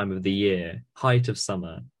that time of the year, height of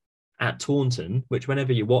summer, at Taunton, which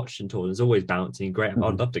whenever you watch in Taunton is always bouncing, great.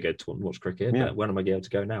 I'd love to go to Taunton and watch cricket, but when am I able to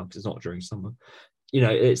go now? Because it's not during summer. You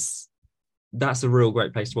know, that's a real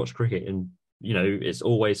great place to watch cricket, and you know, it's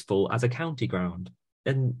always full as a county ground.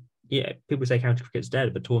 And yeah, people say county cricket's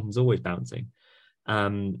dead, but Taunton's always bouncing.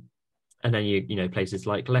 And then you know, places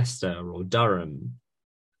like Leicester or Durham,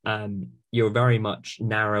 you're very much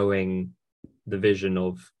narrowing the vision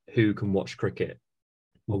of who can watch cricket,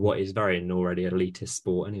 or what is very an already elitist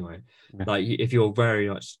sport anyway. Like, if you're very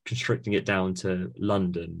much constricting it down to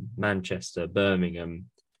London, Manchester, Birmingham,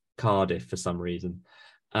 Cardiff for some reason,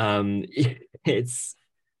 that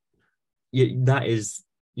is,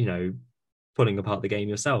 you know, pulling apart the game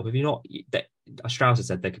yourself. If you're not, Strauss has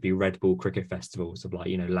said there could be Red Bull cricket festivals of, like,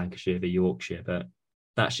 you know, Lancashire v Yorkshire, but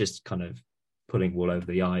that's just kind of pulling wool over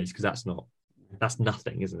the eyes, because that's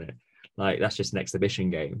nothing, isn't it? Like, that's just an exhibition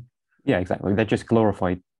game. Yeah, exactly. They're just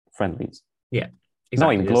glorified friendlies. Yeah,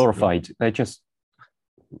 exactly. Not even glorified. They're just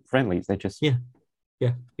friendlies. They're just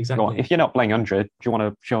exactly. If you're not playing 100, do you want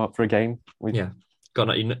to show up for a game? You're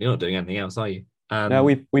not doing anything else, are you? No,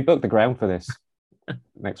 we booked the ground for this.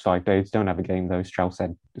 Next 5 days. Don't have a game though. Strauss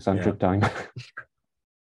said it's 100 time.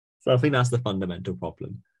 So I think that's the fundamental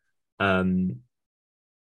problem.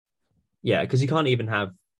 Because you can't even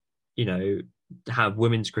have, you know, have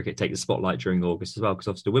women's cricket take the spotlight during August as well, because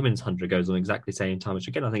obviously the women's 100 goes on exactly the same time, which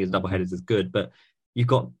again I think is double headers is good, but you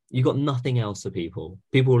got nothing else for people.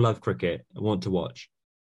 People love cricket and want to watch.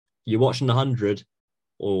 You're watching 100,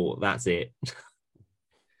 or that's it.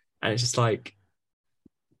 And it's just like,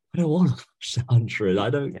 I don't want to watch 100. I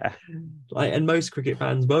don't like, and most cricket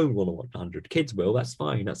fans won't want to watch 100. Kids will. That's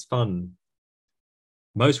fine. That's fun.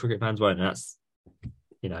 Most cricket fans won't. And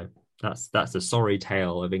that's the sorry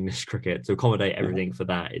tale of English cricket. To accommodate everything for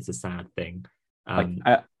that, it's a sad thing.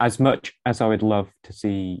 As much as I would love to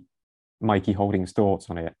see Mikey Holding's thoughts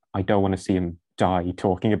on it, I don't want to see him die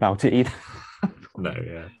talking about it either. No,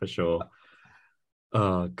 yeah, for sure.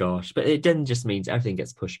 Oh gosh, but it then just means everything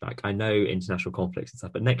gets pushed back. I know international conflicts and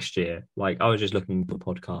stuff, but next year, like I was just looking for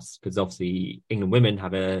podcasts because obviously England women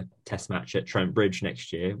have a test match at Trent Bridge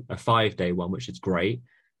next year, a 5-day one, which is great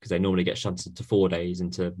because they normally get shunted to 4 days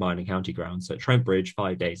into minor county grounds. So at Trent Bridge,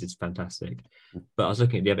 5 days is fantastic. But I was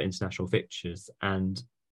looking at the other international fixtures, and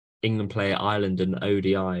England play Ireland and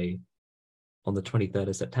ODI on the 23rd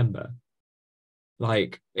of September.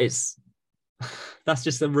 Like that's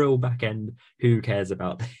just a real back end. Who cares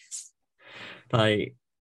about this? Like,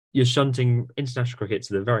 you're shunting international cricket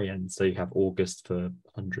to the very end, so you have August for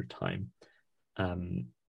 100 time.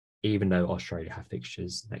 Even though Australia have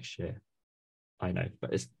fixtures next year, I know,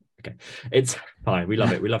 but it's okay. It's fine. We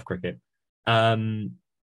love it. We love cricket. So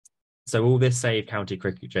will this save county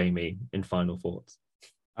cricket, Jamie? In final thoughts?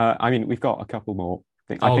 I mean, we've got a couple more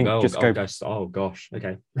things. Oh gosh.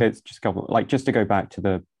 Okay. It's just a couple. Like, just to go back to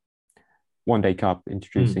the One Day Cup,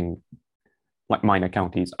 introducing like minor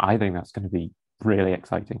counties. I think that's going to be really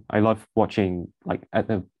exciting. I love watching, like at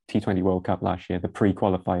the T20 World Cup last year, the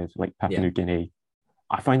pre-qualifiers like Papua New Guinea.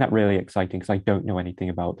 I find that really exciting because I don't know anything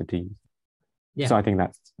about the teams. Yeah. So I think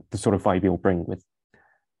that's the sort of vibe you'll bring with,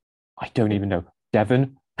 I don't even know,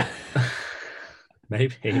 Devon.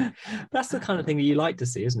 Maybe that's the kind of thing that you like to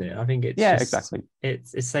see, isn't it? I think it's exactly.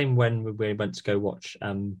 It's the same when we went to go watch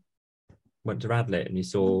went to Radlett and you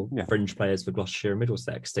saw fringe players for Gloucestershire and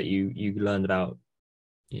Middlesex, that you learned about,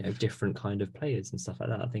 different kind of players and stuff like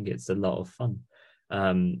that. I think it's a lot of fun.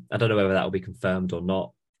 I don't know whether that will be confirmed or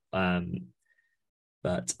not,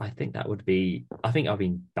 but I think that would be. I think I've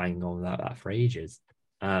been banging on about that for ages.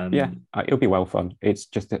 It'll be well fun. It's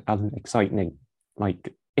just an exciting,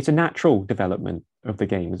 like it's a natural development of the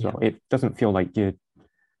game as well. It doesn't feel like you're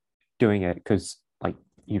doing it because like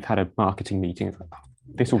you've had a marketing meeting.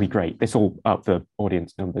 This will be great. This will up the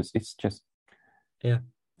audience numbers. It's just, it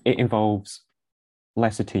involves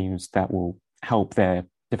lesser teams that will help their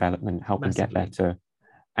development, help them get better,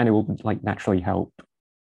 and it will like naturally help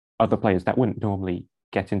other players that wouldn't normally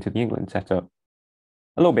get into the England setup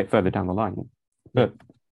a little bit further down the line. But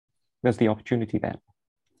there's the opportunity there.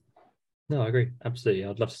 No, I agree. Absolutely.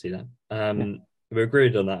 I'd love to see that. We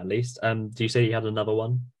agreed on that at least. Do you say you had another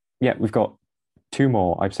one? Yeah, we've got two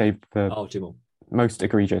more. I've saved the two more. Most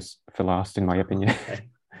egregious for last, in my opinion. Okay.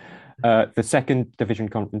 The second division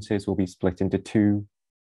conferences will be split into two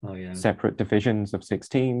separate divisions of 6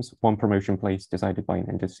 teams, one promotion place decided by an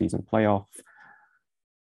end of season playoff.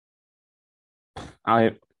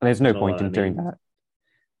 There's no point in doing that.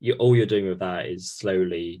 All you're doing with that is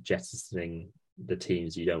slowly jettisoning the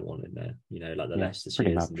teams you don't want in there, like the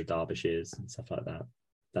Leicestershires and the Derbyshires and stuff like that.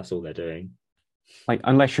 That's all they're doing. Like,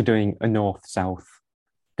 unless you're doing a north-south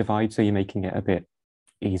divide, so you're making it a bit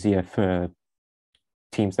easier for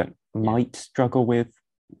teams that might struggle with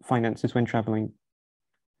finances when traveling.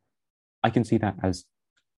 I can see that as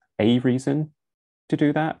a reason to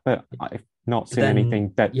do that, but I've not seen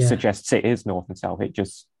anything that suggests it is north and south. It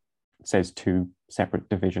just says 2 separate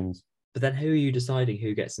divisions. But then who are you deciding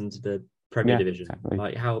who gets into the Premier Division? Exactly.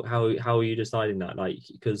 Like how are you deciding that? Like,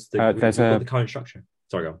 because the current structure.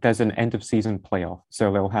 Sorry, go on. There's an end of season playoff,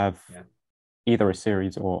 so they'll have either a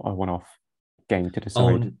series or a one-off game to decide.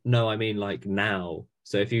 Oh no, I mean like now.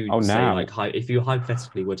 So if you if you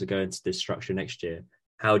hypothetically were to go into this structure next year,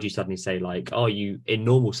 how would you suddenly say like, you in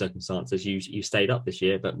normal circumstances you stayed up this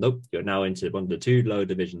year, but nope, you're now into one of the 2 lower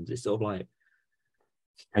divisions? It's sort of like,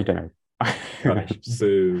 I don't know. Rubbish.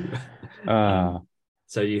 Boo.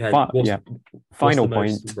 So you had final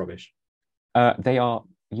point. Rubbish. They are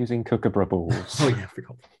using Kookaburra balls. Oh yeah, I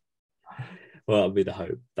forgot. Well, that'll be the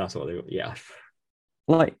hope. That's what they. Yeah.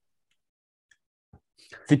 Like,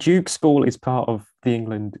 the Duke's ball is part of the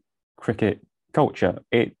England cricket culture.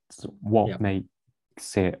 It's what makes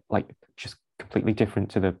it like just completely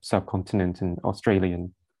different to the subcontinent and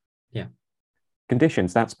Australian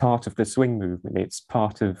conditions. That's part of the swing movement. It's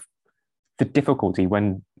part of the difficulty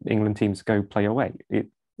when England teams go play away.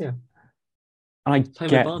 I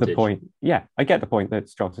get the point. Yeah, I get the point that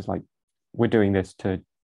Strauss is like, we're doing this to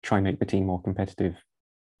try and make the team more competitive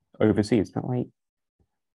overseas, but like,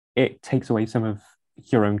 it takes away some of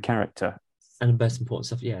your own character. And the most important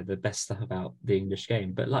stuff, the best stuff about the English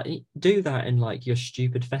game. But like, do that in like your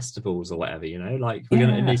stupid festivals or whatever, Like we're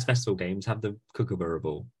gonna in these festival games have the Kookaburra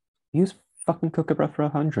Ball. Use fucking Kookaburra for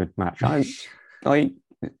 100 match. I like.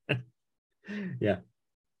 Yeah.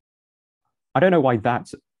 I don't know why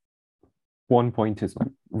that one point has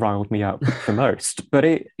like riled me up the most, but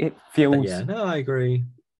it feels I agree.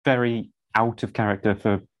 very out of character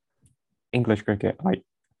for English cricket.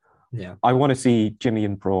 I want to see Jimmy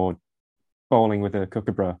and Broad bowling with a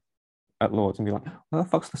Kookaburra at Lords and be like, "Where the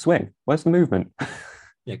fuck's the swing? Where's the movement?"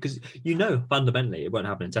 Yeah, because fundamentally it won't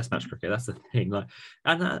happen in Test match cricket. That's the thing. Like,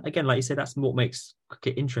 and again, like you said, that's what makes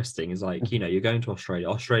cricket interesting. Is like you're going to Australia.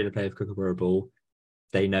 Australia play with Kookaburra ball.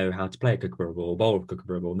 They know how to play a Kookaburra ball, bowl of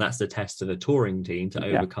Kookaburra ball, and that's the test of a touring team to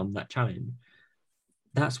overcome that challenge.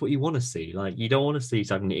 That's what you want to see. Like, you don't want to see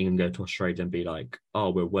suddenly England go to Australia and be like, "Oh,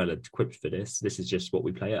 we're well equipped for this. This is just what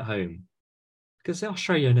we play at home." Because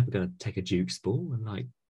Australia are never going to take a Duke's ball and like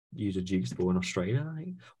use a Duke's ball in Australia.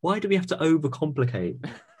 Like, why do we have to overcomplicate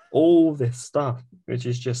all this stuff, which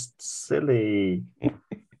is just silly?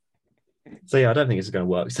 So I don't think it's going to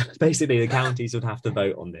work. So basically, the counties would have to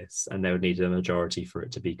vote on this, and they would need a majority for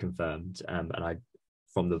it to be confirmed. And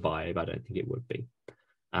from the vibe, I don't think it would be.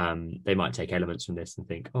 They might take elements from this and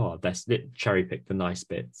think, "Oh, let's cherry pick the nice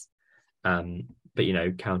bits."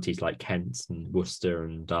 But counties like Kent and Worcester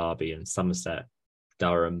and Derby and Somerset,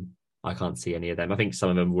 Durham, I can't see any of them. I think some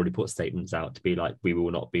of them have already put statements out to be like, "We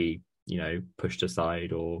will not be, pushed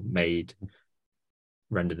aside or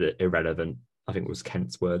rendered irrelevant." I think it was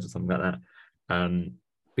Kent's words or something like that.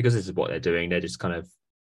 Because this is what they're doing. They're just kind of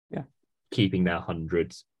keeping their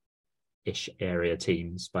 100-ish area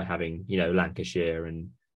teams by having, Lancashire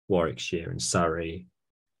and Warwickshire and Surrey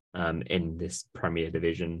in this Premier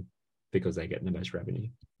Division because they're getting the most revenue.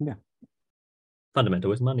 Yeah.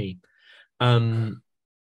 Fundamental is money.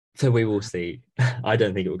 So we will see. I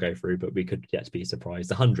don't think it will go through, but we could yet be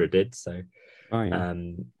surprised. 100 did, so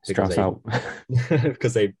Strauss out.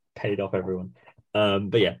 because they paid off everyone.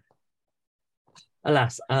 But yeah,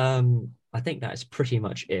 alas, I think that's pretty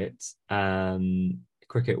much it.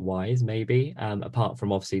 Cricket wise, maybe apart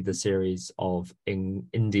from obviously the series of in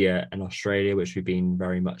India and Australia, which we've been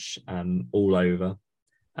very much all over.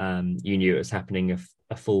 You knew it was happening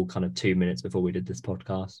a full kind of 2 minutes before we did this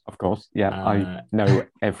podcast. Of course, I know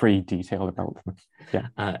every detail about them.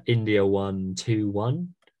 Yeah, India won 2-1.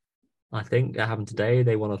 I think that happened today.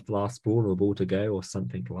 They won a last ball or a ball to go or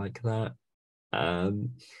something like that.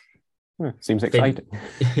 Seems exciting.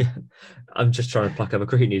 I'm just trying to pluck up a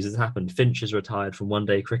cricket news that's happened. Finch has retired from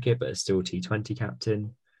one-day cricket, but is still T20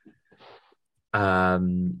 captain.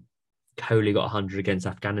 Kohli got 100 against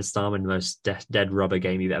Afghanistan in the most dead rubber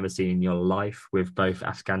game you've ever seen in your life, with both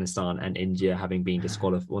Afghanistan and India having been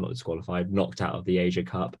knocked out of the Asia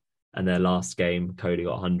Cup. And their last game, Kohli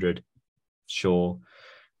got 100. Sure.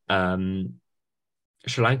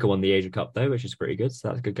 Sri Lanka won the Asia Cup though, which is pretty good. So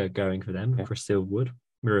that's good going for them. Yeah. Chris Silverwood.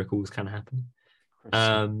 Miracles can happen.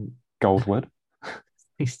 Goldwood.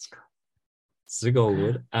 It's a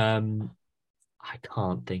Goldwood. I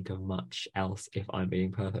can't think of much else if I'm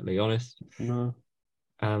being perfectly honest. No.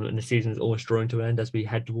 And the season is almost drawing to an end as we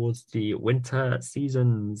head towards the winter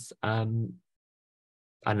seasons.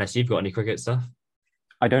 Unless you've got any cricket stuff.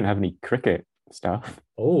 I don't have any cricket stuff.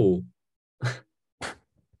 Oh.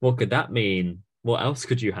 What could that mean? What else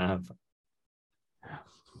could you have?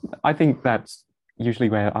 I think that's usually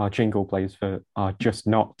where our jingle plays for our just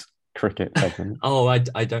not cricket segment. Oh, I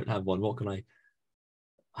don't have one. What can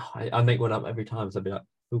I make one up every time, so I'd be like,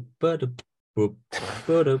 boop, ba-doop, boop,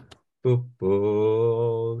 ba-doop, boop,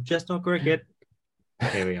 boop, just not cricket.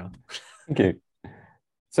 Here we are. Thank you.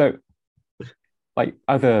 So, like,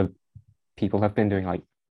 other people have been doing like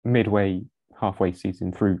halfway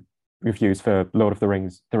season through reviews for Lord of the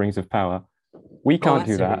Rings, The Rings of Power. We can't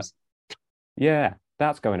do that. Yeah,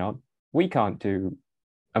 that's going on. We can't do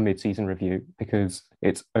a mid-season review because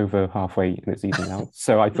it's over halfway in the season now.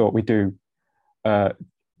 So I thought we'd do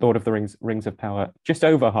Lord of the Rings of Power just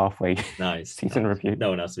over halfway. Nice. Season review. No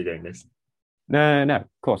one else will be doing this. No. Of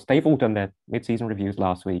course, they've all done their mid-season reviews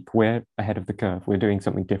last week. We're ahead of the curve. We're doing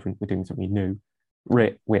something different. We're doing something new.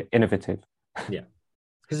 We're innovative. Yeah.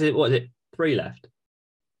 Because what is it? 3 left?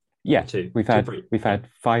 Yeah. 2. We've had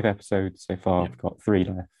 5 episodes so far. Yeah. We've got 3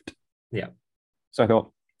 left. Yeah. So I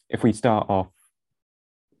thought if we start off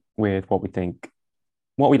with what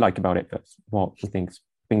we like about it first, what we think's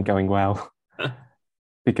been going well,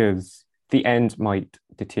 because the end might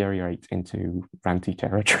deteriorate into ranty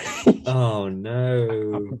territory. Oh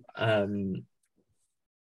no! Do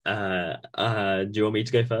you want me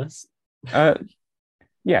to go first?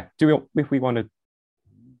 Yeah. If we want to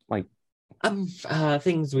Like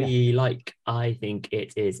things we like. I think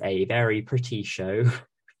it is a very pretty show.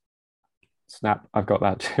 Snap, I've got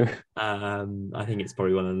that too. I think it's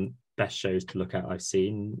probably one of the best shows to look at I've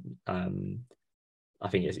seen. I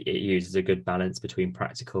think it uses a good balance between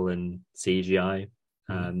practical and CGI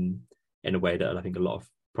in a way that I think a lot of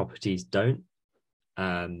properties don't.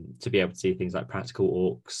 To be able to see things like practical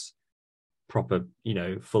orcs, proper,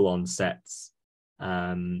 full-on sets,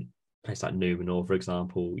 place like Numenor, for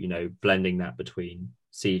example, blending that between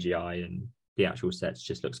CGI and the actual sets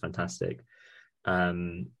just looks fantastic.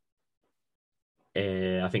 I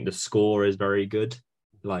think the score is very good.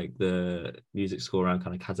 Like the music score around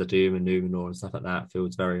kind of Khazad-dûm and Numenor and stuff like that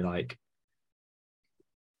feels very like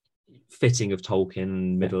fitting of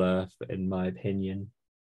Tolkien, Middle Earth, in my opinion.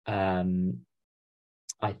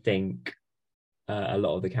 I think a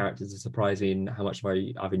lot of the characters are surprising how much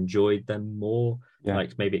I've enjoyed them more,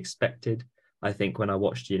 like maybe expected. I think when I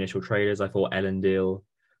watched the initial trailers, I thought Elendil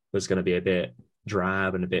was going to be a bit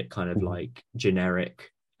drab and a bit kind of like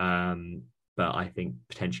generic. But I think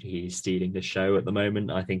potentially he's stealing the show at the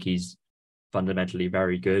moment. I think he's fundamentally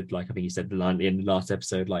very good. Like I think he said in the last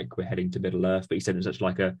episode, like we're heading to Middle Earth, but he said it in such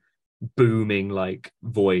like a booming like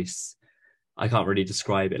voice. I can't really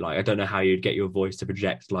describe it. Like I don't know how you'd get your voice to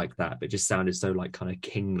project like that, but it just sounded so like kind of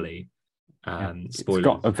kingly. It's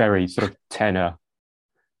got a very sort of tenor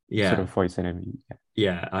sort of voice in him.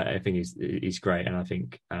 I think he's great, and I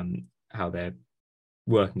think how they're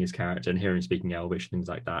working his character and hearing him speaking Elvish, things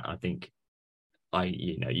like that. I think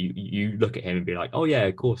you look at him and be like, oh yeah,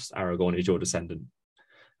 of course Aragorn is your descendant.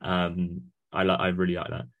 I really like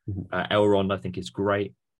that. Elrond I think is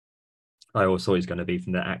great. I always thought he's going to be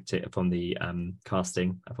from the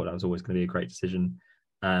casting. I thought that was always going to be a great decision.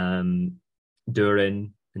 Durin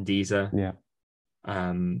and Deezer.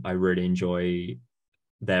 I really enjoy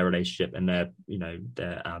their relationship and their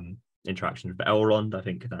interaction with Elrond. I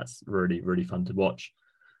think that's really, really fun to watch.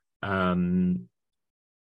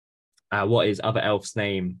 What is other elf's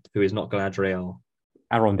name who is not Galadriel?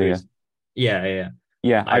 Arondir. Yeah.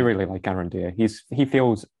 I really like Arondir. He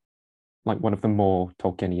feels like one of the more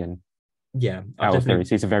Tolkienian elves.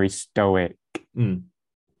 He's a very stoic,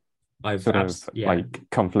 like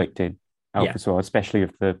conflicted elf as well, especially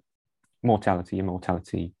with the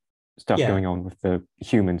immortality stuff going on with the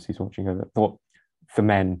humans he's watching over. The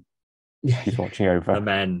men he's watching over. The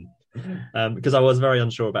men. Because I was very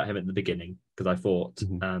unsure about him at the beginning, because I thought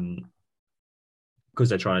because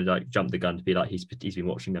they're trying to like jump the gun to be like he's been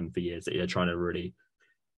watching them for years, that they're trying to really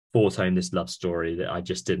force home this love story that I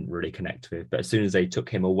just didn't really connect with. But as soon as they took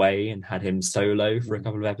him away and had him solo for a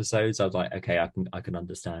couple of episodes, I was like, okay, I can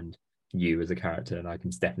understand you as a character, and I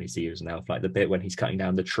can definitely see you as an elf. Like the bit when he's cutting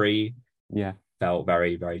down the tree, felt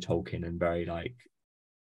very, very Tolkien and very like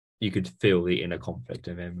you could feel the inner conflict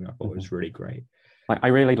of him. I thought it was really great. I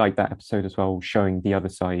really like that episode as well, showing the other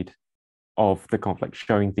side of the conflict,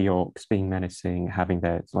 showing the orcs being menacing, having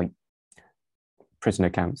their like prisoner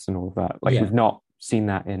camps and all of that. Like we've not seen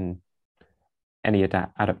that in any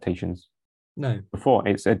adaptations before.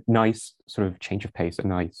 It's a nice sort of change of pace, a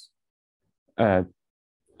nice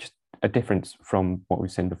just a difference from what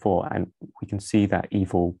we've seen before, and we can see that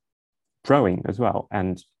evil growing as well,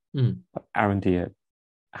 and Arondir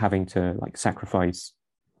having to like sacrifice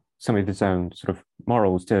some of his own sort of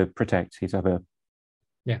morals to protect his other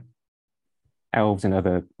elves and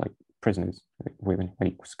other like prisoners. When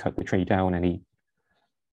he cut the tree down and he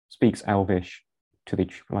speaks Elvish to the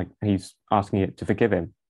like, he's asking it to forgive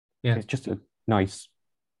him. It's just a nice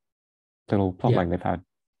little plotline they've had.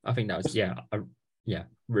 I think that was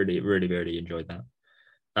really, really, really enjoyed that.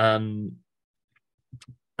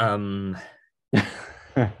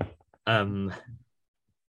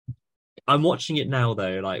 I'm watching it now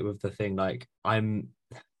though, like with the thing, like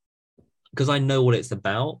because I know what it's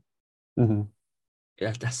about.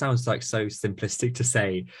 That sounds like so simplistic to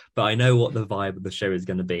say, but I know what the vibe of the show is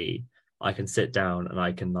going to be. I can sit down and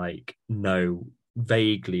I can like know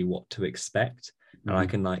vaguely what to expect, and I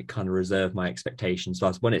can like kind of reserve my expectations.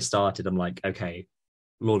 So when it started, I'm like, okay,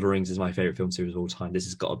 Lord of the Rings is my favorite film series of all time. This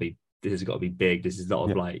has got to be big. This is a lot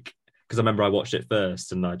of like, because I remember I watched it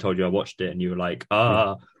first and I told you I watched it and you were like,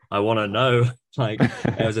 I want to know. Like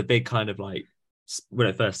it was a big kind of like, when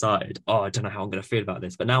it first started, I don't know how I'm going to feel about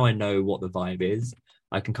this, but now I know what the vibe is.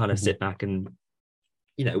 I can kind of sit back and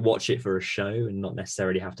watch it for a show and not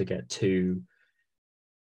necessarily have to get too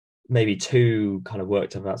kind of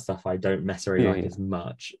worked up about stuff I don't necessarily like as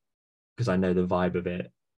much, because I know the vibe of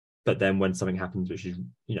it. But then when something happens which is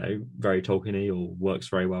very Tolkien-y or works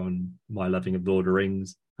very well in my loving of Lord of the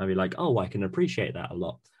Rings, I'll be like, I can appreciate that a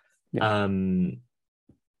lot.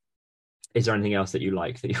 Is there anything else that you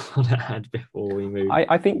like that you want to add before we move?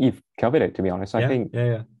 I think you've covered it, to be honest. I think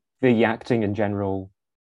yeah. the acting in general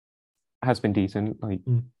has been decent. Like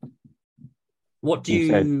What do you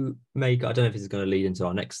said, you make? I don't know if this is going to lead into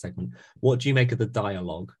our next segment. What do you make of the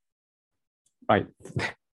dialogue? right,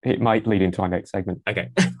 it might lead into our next segment. Okay.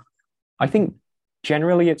 I think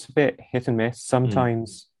generally it's a bit hit and miss.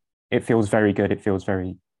 Sometimes it feels very good. It feels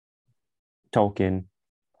very Tolkien.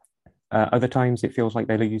 Other times it feels like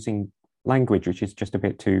they're using language which is just a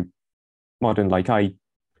bit too modern. Like I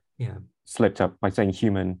slipped up by saying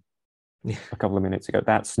human a couple of minutes ago.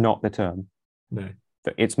 That's not the term. No.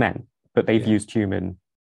 It's men, but they've used human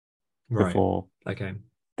before. Okay.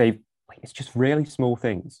 It's just really small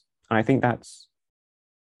things. And I think that's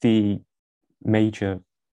the major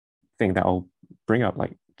thing that I'll bring up.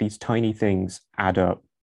 Like these tiny things add up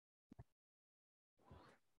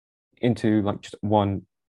into like just one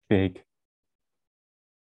big.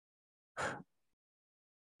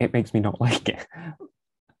 It makes me not like it.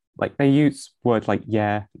 Like they use words like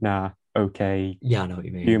yeah, nah, okay, Yeah, I know what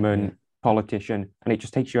you mean. Human, politician, and it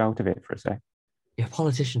just takes you out of it for a sec. Yeah,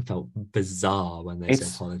 politician felt bizarre when they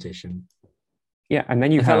said politician. Yeah, and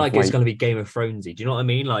then you felt like it's going to be Game of Thronesy. Do you know what I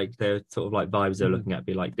mean? Like the sort of like vibes they're looking at,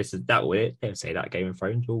 be like, this is that way. They'll say that Game of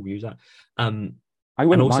Thrones. We'll use that. I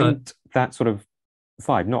wouldn't mind that sort of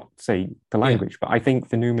vibe. Not say the language, but I think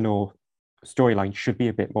the Numenor storyline should be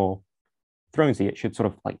a bit more Thronesy. It should sort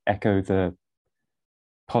of like echo the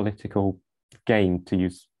political game, to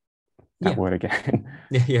use that word again,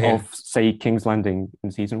 of say King's Landing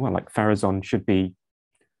in season 1. Like Pharazôn should be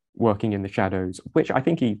working in the shadows, which I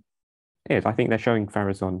think he is. I think they're showing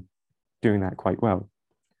Pharazôn doing that quite well.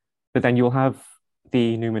 But then you'll have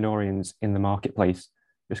the Numenorians in the marketplace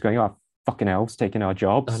just going, oh, fucking elves taking our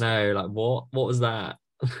jobs. I know, like what was that?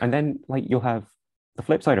 And then like you'll have the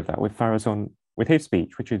flip side of that with Pharazôn with his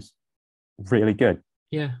speech, which is really good.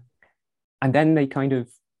 Yeah. And then they kind of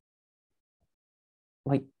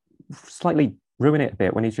like slightly ruin it a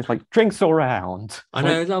bit when he's just like, drinks all around. I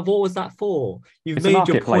know, like, what was that for? You've made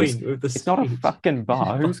your point with the It's not a fucking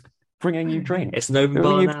bar. Who's bringing you drinks? It's an open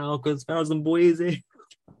bar now because Pharazôn boy is it?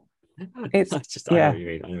 It's just, I know what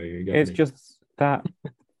you mean. It's just that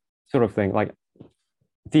sort of thing. Like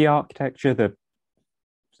the architecture, the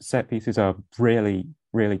set pieces are really,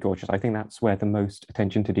 really gorgeous. I think that's where the most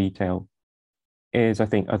attention to detail is. I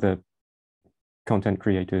think other content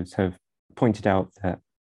creators have pointed out that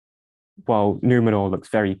while Numenor looks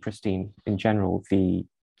very pristine in general,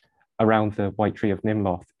 around the White Tree of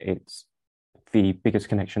Nimloth, it's the biggest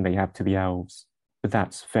connection they have to the elves, but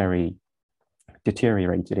that's very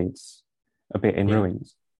deteriorated. It's a bit in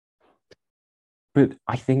ruins. But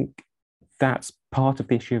I think that's part of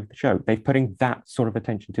the issue of the show. They're putting that sort of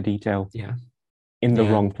attention to detail in the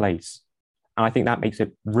wrong place. And I think that makes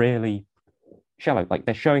it really shallow. Like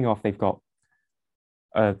they're showing off they've got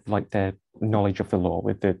like their knowledge of the lore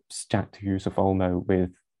with the statues of Ulmo,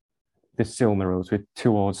 with the Silmarils, with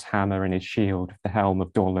Tuor's hammer and his shield, the helm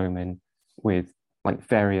of Dorlomin, with like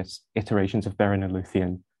various iterations of Beren and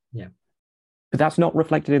Luthien. Yeah. But that's not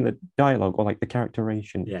reflected in the dialogue or like the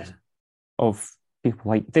characterization of people.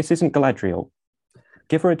 Like, this isn't Galadriel.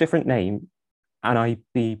 Give her a different name and I'd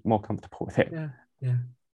be more comfortable with it. Yeah.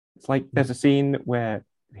 It's like there's a scene where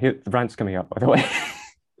the rant's coming up, by the way.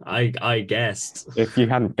 I guessed. If you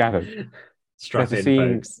hadn't gathered. There's a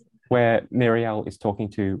scene folks. Where Miriel is talking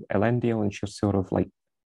to Elendil and she sort of like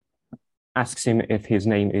asks him if his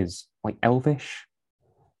name is like Elvish.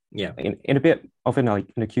 Yeah. In a bit of an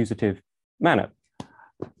accusative manner.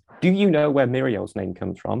 Do you know where Miriel's name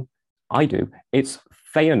comes from? I do. It's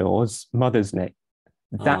Feanor's mother's name.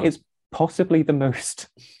 That is possibly the most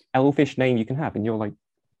Elvish name you can have. And you're like,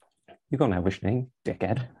 you've got an Elvish name,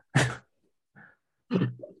 dickhead.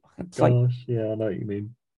 Gosh, I know what you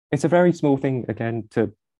mean. It's a very small thing, again,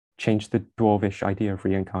 to change the dwarvish idea of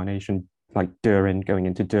reincarnation, like Durin going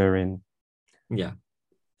into Durin. Yeah.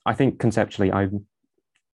 I think conceptually I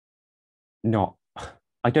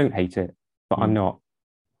don't hate it, but I'm not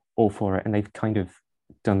all for it. And they've kind of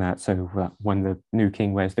done that so that when the new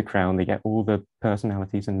king wears the crown, they get all the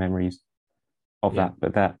personalities and memories of that.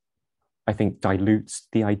 But that, I think, dilutes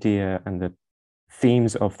the idea and the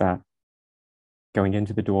themes of that going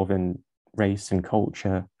into the Dwarven race and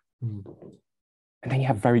culture. And then you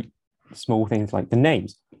have very small things like the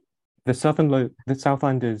names. The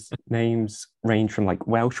Southlanders' names range from like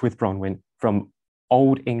Welsh with Bronwyn, from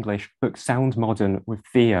Old English but sounds modern with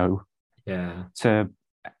Theo, to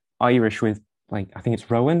Irish with like, I think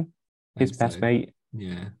it's Rowan, his best mate.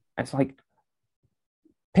 Yeah. It's like,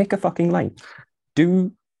 pick a fucking lane.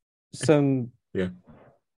 Do some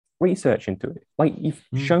research into it. Like you've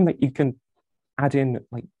shown that you can add in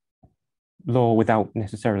like lore without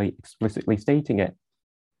necessarily explicitly stating it.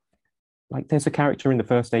 Like there's a character in the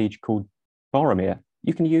first age called Boromir.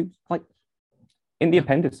 You can use like in the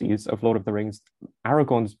appendices of Lord of the Rings,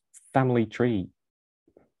 Aragorn's family tree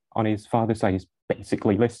on his father's side is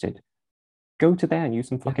basically listed. Go to there and use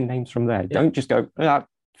some fucking names from there. Don't just go,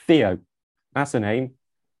 Theo, that's a name.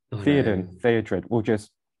 Theoden, Theodred. We'll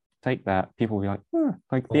just take that. People will be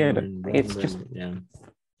like Theoden. It's just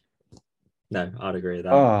No, I'd agree with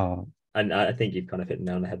that. And I think you've kind of hit the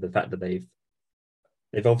nail on the head. The fact that they've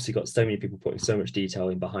obviously got so many people putting so much detail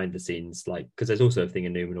in behind the scenes, like because there's also a thing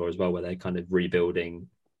in Numenor as well where they're kind of rebuilding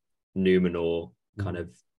Numenor kind of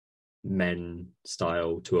men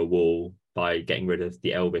style to a wall by getting rid of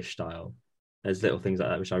the Elvish style. There's little things like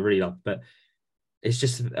that which I really love, but it's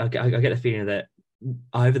just I get the feeling that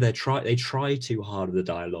either they try too hard with the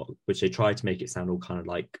dialogue, which they try to make it sound all kind of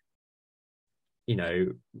like, you know,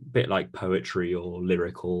 a bit like poetry or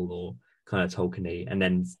lyrical or kind of Tolkien-y, and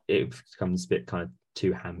then it becomes a bit kind of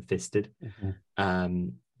too ham-fisted.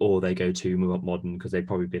 Or they go too modern because they'd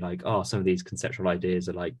probably be like, some of these conceptual ideas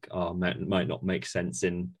are like, might not make sense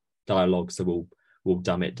in dialogue, so we'll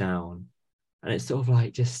dumb it down. And it's sort of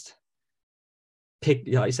like just pick,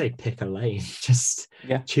 like you say, pick a lane. Just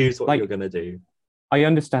choose what you're gonna do. I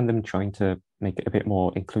understand them trying to make it a bit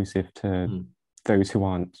more inclusive to those who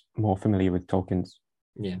aren't more familiar with Tolkien's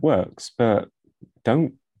works, but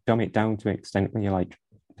don't dumb it down to an extent when you're like,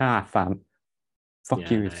 fam, fuck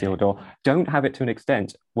you, Isildur. Don't have it to an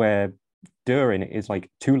extent where Durin is like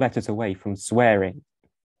 2 letters away from swearing.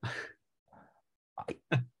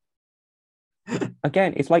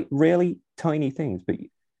 Again, it's like really tiny things, but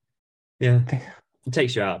it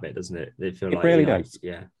takes you out of it, doesn't it? They feel it really does.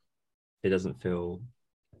 It doesn't feel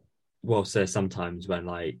well. So sometimes when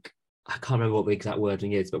like I can't remember what the exact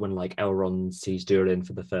wording is, but when like Elrond sees Durin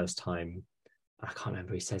for the first time, I can't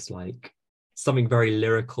remember. He says like something very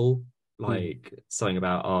lyrical, like something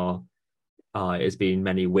about it's been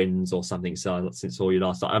many winds or something since all you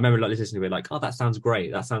last. I remember like listening to it, like, that sounds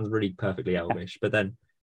great. That sounds really perfectly Elvish. But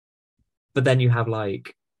then you have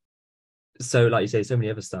like, so like you say, so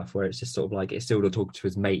many other stuff where it's just sort of like it's still talking to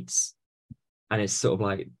his mates, and it's sort of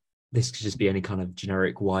like this could just be any kind of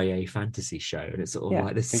generic YA fantasy show, and it's sort of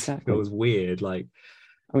like this feels weird. Like,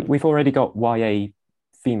 I mean, we've already got YA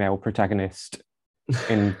female protagonist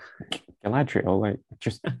in Galadriel, like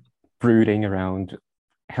just brooding around,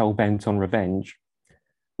 hell bent on revenge.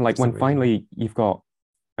 Like when finally you've got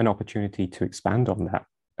an opportunity to expand on that,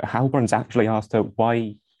 Halbrand's actually asked her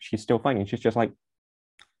why she's still fighting. She's just like,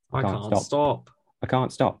 I can't stop. I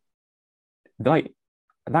can't stop. Like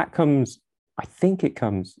that comes, I think it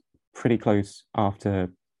comes pretty close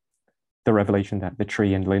after the revelation that the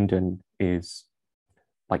tree in Linden is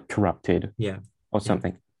like corrupted, or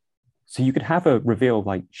something. So you could have a reveal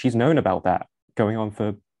like she's known about that going on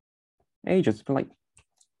for ages, but like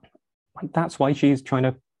that's why she's trying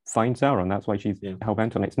to find Sauron. That's why she's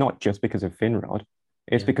hell-bent on it. It's not just because of Finrod.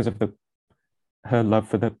 It's because of her love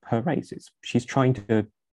for her race. She's trying to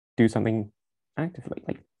do something actively.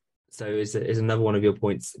 Like, so is another one of your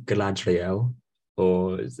points Galadriel,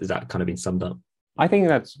 or is that kind of been summed up? I think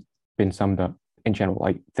that's been summed up in general.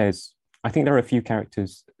 Like I think there are a few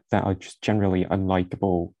characters that are just generally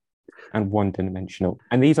unlikable and one-dimensional,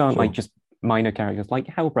 and these aren't like just minor characters. Like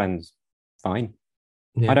Halbrand's fine.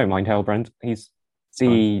 I don't mind Halbrand. He's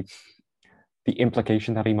the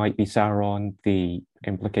implication that he might be Sauron, the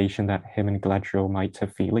implication that him and Galadriel might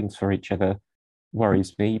have feelings for each other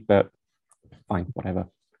worries me, but fine, whatever.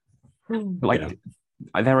 Like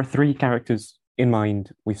there are 3 characters in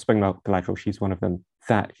mind. We've spoken about Galadriel, she's one of them,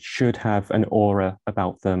 that should have an aura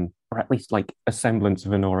about them, or at least like a semblance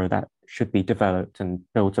of an aura that should be developed and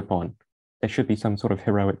built upon. There should be some sort of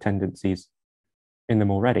heroic tendencies in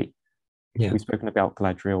them already. We've spoken about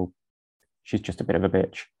Galadriel. She's just a bit of a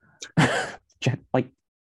bitch.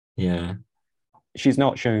 She's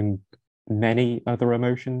not shown many other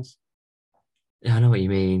emotions. Yeah, I know what you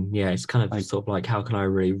mean. Yeah, it's kind of like, sort of like, how can I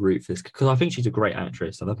really root for this? Because I think she's a great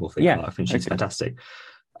actress. I love her. I think she's fantastic.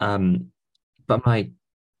 But I'm like,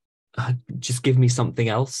 just give me something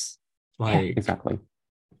else. Like, exactly.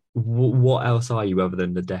 What else are you other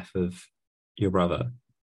than the death of your brother?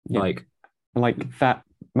 Like that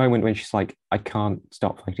moment when she's like, I can't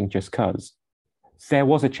stop fighting just cause. There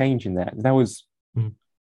was a change in there. There was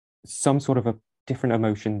some sort of a different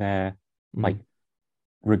emotion there, like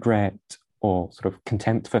regret or sort of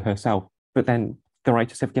contempt for herself. But then the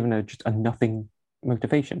writers have given her just a nothing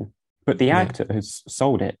motivation. But the actor has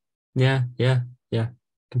sold it. Yeah,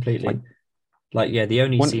 completely. Like, yeah, the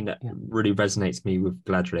only One, scene that yeah. really resonates with me with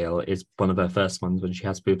Galadriel is one of her first ones when she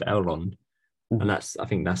has to be with Elrond. And Mhm. I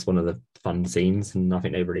think that's one of the fun scenes. And I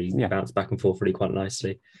think they really Yeah, bounce back and forth really quite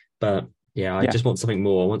nicely. But yeah, I yeah, just want something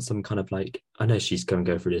more. I want some kind of like, I know she's going to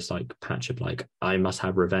go through this like patch of like, I must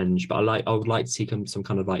have revenge, but I would like to see some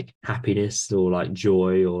kind of like happiness or like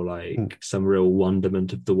joy or mm, like some real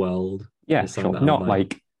wonderment of the world. yeah, Is something sure. that I would Not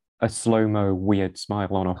like. like a slow-mo weird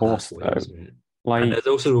smile on a Oh, that's horse weird, though. isn't it? And Like, there's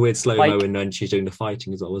also a weird slow mo like, when she's doing the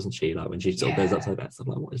fighting as well, wasn't she? Like when she sort of goes yeah, upside down, stuff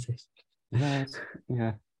like, what is this? there's,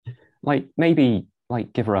 yeah, like maybe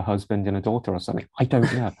like give her a husband and a daughter or something. I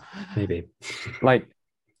don't know. Maybe. Like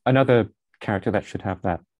another character that should have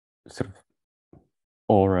that sort of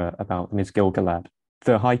aura about them is Gilgalad,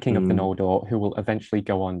 the High King of the Mm. Noldor, who will eventually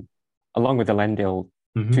go on, along with Elendil,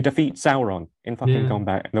 to Hmm. defeat Sauron in fucking Yeah.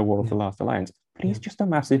 combat in the War of Yeah. the Last Alliance. But Yeah. he's just a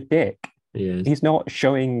massive dick. He is. He's not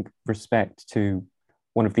showing respect to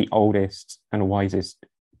one of the oldest and wisest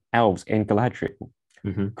elves in Galadriel.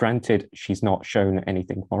 Hmm. Granted, she's not shown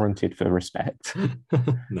anything warranted for respect.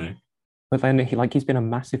 No. But then he's been a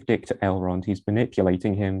massive dick to Elrond. He's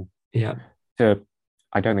manipulating him Yeah. to,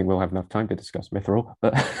 I don't think we'll have enough time to discuss Mithril,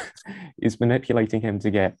 but he's manipulating him to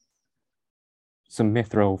get some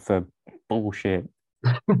Mithril for bullshit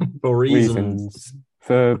For reasons. reasons.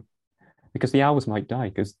 For because the owls might die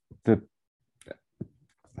because the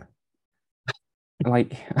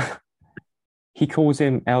like he calls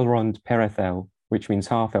him Elrond Perethel, which means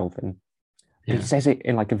half elven. Yeah. He says it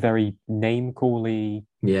in like a very name cally,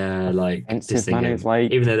 Yeah. Like offensive dissing manner. him. It's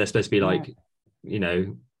like, Even though they're supposed to be yeah, like, you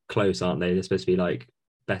know, close, aren't they? They're supposed to be like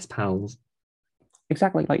best pals.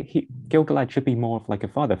 exactly. Like Gilgalad should be more of like a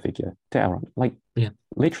father figure to Elrond. Like Yeah. At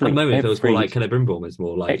the literally moment, it feels more every like Celebrimbor is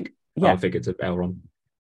more like yeah, our figure to Elrond.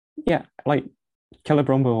 yeah. Like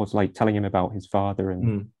Celebrimbor was like telling him about his father and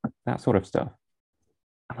Mm. that sort of stuff.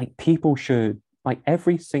 Like people should like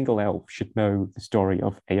every single elf should know the story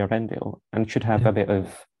of Eärendil and should have Yeah.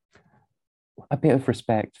 a bit of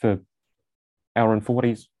respect for Elrond for what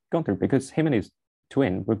he's gone through because him and his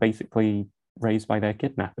twin were basically raised by their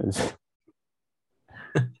kidnappers.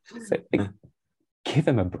 So, like, give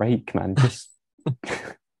him a break, man. Just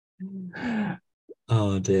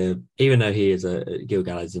Oh dear. Even though he is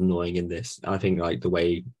Gilgalad is annoying in this, I think like the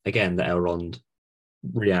way again that Elrond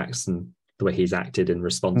reacts and the way he's acted in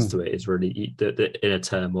response to it is really the inner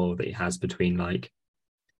turmoil that he has between like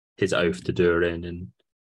his oath to Durin and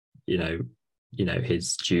you know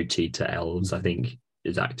his duty to elves. I think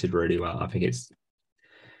is acted really well. I think it's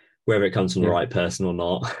whether it comes from the yeah, right person or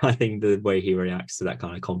not. I think the way he reacts to that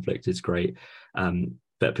kind of conflict is great.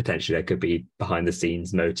 But potentially there could be behind the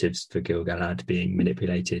scenes motives for Gilgalad being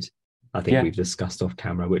manipulated. I think yeah, we've discussed off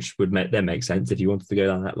camera, which would make sense if you wanted to go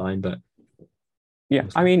down that line. But yeah.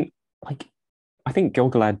 we'll I see. mean, like, I think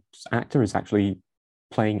Gilgalad's actor is actually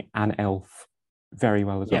playing an elf very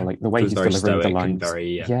well as well. Yeah, Like the way feels he's very delivering the stoic and lines.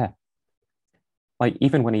 very Yeah. Like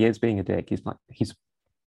even when he is being a dick,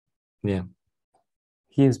 yeah.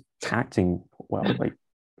 he is acting well. Like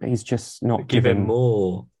he's just not Give him given.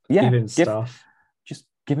 more. Yeah, Give him stuff. just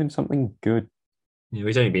give him something good. Yeah,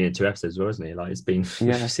 he's only been in 2 episodes, wasn't he? Like it's been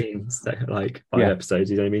Yeah, scenes like 5 episodes.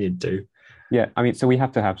 He's only been in 2. yeah. I mean, so we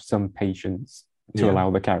have to have some patience to Yeah,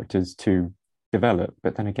 allow the characters to develop.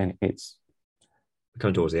 But then again,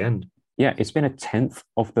 coming towards the end. it's been a tenth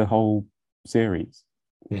of the whole series.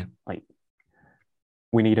 Yeah, Like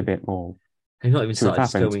we need a bit more they've not even to have started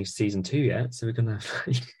happened. filming season 2 yet, so we're gonna.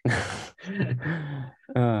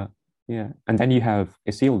 uh, yeah, and then you have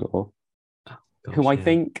Isildur, Gosh, who I yeah.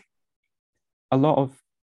 think a lot of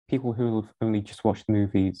people who have only just watched the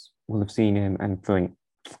movies will have seen him and think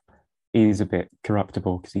he's a bit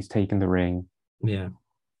corruptible because he's taken the ring. Yeah.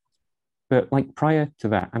 But like prior to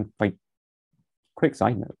that, and like quick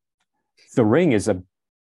side note, the ring is a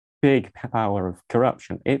big power of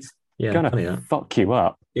corruption. It's Yeah, funny gonna that. fuck you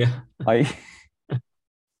up. Yeah. Like,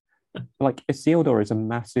 like Isildur is a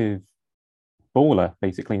massive baller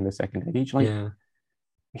basically in the Second Age. Like Yeah.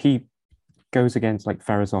 he goes against like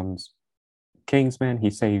Pharazôn's Kingsmen. He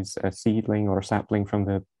saves a seedling or a sapling from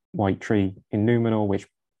the White Tree in Númenor, which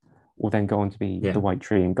will then go on to be Yeah. the White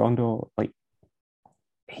Tree in Gondor. Like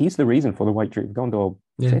he's the reason for the White Tree of Gondor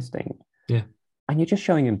existing. Yeah. And you're just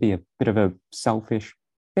showing him be a bit of a selfish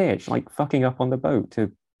bitch, like fucking up on the boat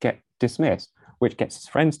to get dismissed, which gets his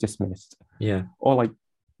friends dismissed. Yeah. Or like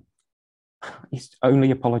he's only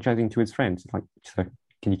apologizing to his friends. Like, so,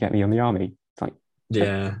 can you get me on the army? It's like,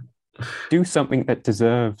 Yeah. do something that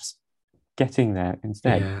deserves getting there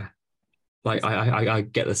instead. Yeah. Like I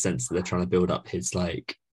get the sense that they're trying to build up his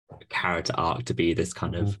like character arc to be this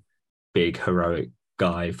kind of big heroic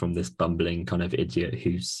guy from this bumbling kind of idiot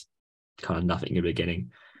who's kind of nothing in the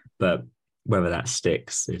beginning, but whether that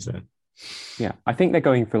sticks is a Yeah, I think they're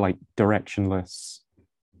going for like directionless,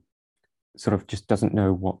 sort of just doesn't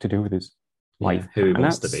know what to do with his life. who he And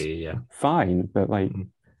wants to that's be. Yeah, fine, but like Mhm.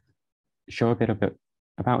 show a bit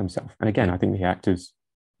about himself. And again, I think the actor's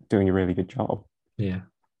doing a really good job. Yeah,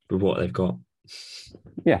 with what they've got.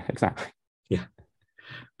 Yeah, exactly. Yeah,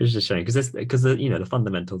 it's just a shame because the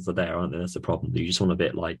fundamentals are there, aren't they? That's the problem. You just want a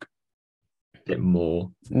bit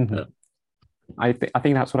more. Mhm. I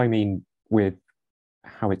think that's what I mean with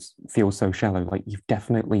how it feels so shallow. Like you've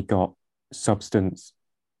definitely got substance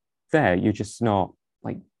there. You're just not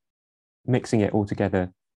like mixing it all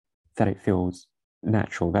together that it feels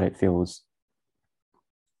natural, that it feels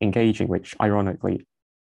engaging, which ironically,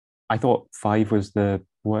 I thought 5 was the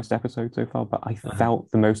worst episode so far, but I felt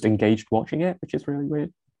the most engaged watching it, which is really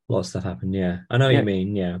weird. A lot of stuff happened. Yeah, I know what you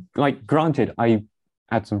mean. Yeah, like granted, I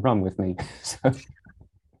had some rum with me, so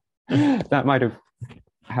that might have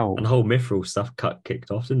helped. and the whole Mithril stuff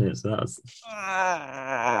kicked off, didn't it? So that's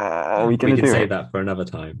we can save that for another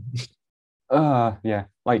time. Yeah,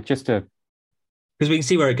 like just to because we can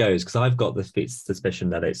see where it goes. Because I've got this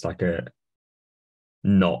suspicion that it's like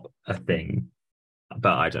not a thing,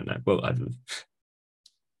 but I don't know. Well,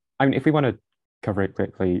 I mean, if we want to cover it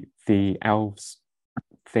quickly, the elves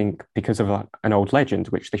think because of an old legend,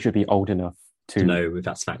 which they should be old enough to know if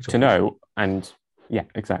that's factual. To know, and yeah,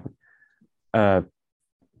 exactly.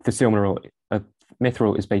 The Silmaril,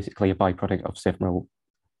 Mithril is basically a byproduct of Silmaril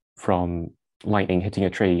from lightning hitting a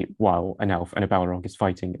tree while an elf and a Balrog is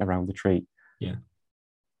fighting around the tree. Yeah.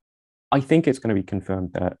 I think it's going to be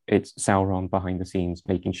confirmed that it's Sauron behind the scenes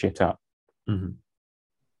making shit up. Mm-hmm.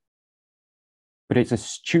 But it's a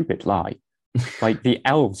stupid lie. Like the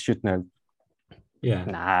elves should know. Yeah.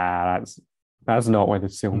 Nah, that's not where the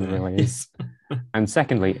Silmaril is. And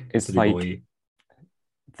secondly, it's like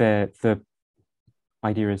the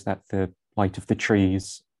idea is that the light of the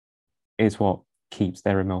trees is what keeps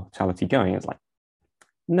their immortality going. It's like,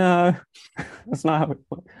 no, that's not how it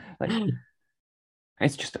works. Like,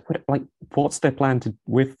 it's just like, what's their plan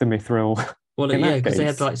with the Mithril? Well, yeah, because they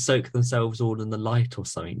had to like soak themselves all in the light or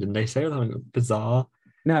something, didn't they? Say something bizarre.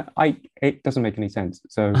 No, it doesn't make any sense.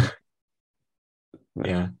 So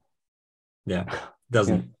yeah,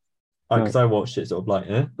 doesn't. Because I watched it sort of like,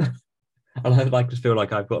 and I like to feel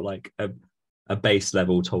like I've got like a base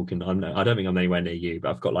level Tolkien. I don't think I'm anywhere near you, but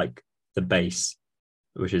I've got like the base,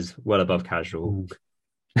 which is well above casual,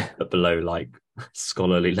 but below like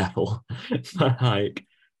scholarly level. Like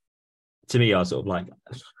to me, I was sort of like,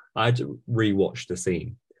 I had to rewatch the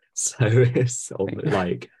scene, so it's sort of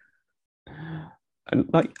like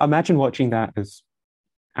imagine watching that as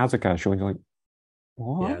a casual. You're like,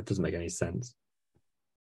 what? Yeah, it doesn't make any sense.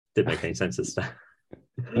 Didn't make any sense as that.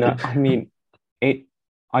 No, I mean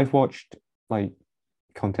I've watched like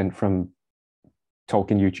content from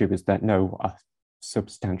Tolkien YouTubers that know a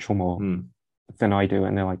substantial more than I do,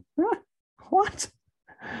 and they're like, what?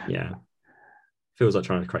 Yeah, feels like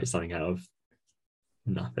trying to create something out of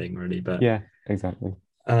nothing, really. But yeah, exactly.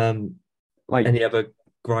 Like any other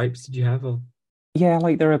gripes did you have? Or yeah,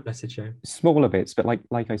 like there are message show smaller bits, but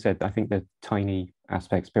like I said, I think the tiny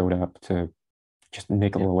aspects build up to just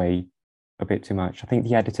niggle away a bit too much. I think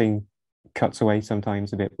the editing cuts away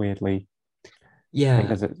sometimes a bit weirdly. Yeah, I think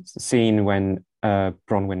there's a scene when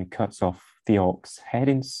Bronwyn cuts off the orc's head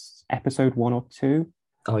in episode 1 or 2.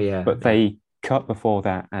 Oh yeah, but they cut before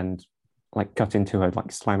that and like cut into her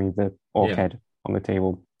like slamming the orc head on the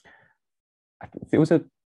table. It was a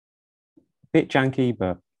bit janky,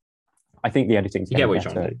 but I think the editing's you get what better.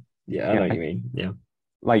 you're trying to do. Yeah, I know what you mean. Yeah,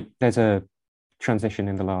 like there's a transition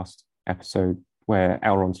in the last episode where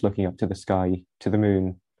Elrond's looking up to the sky, to the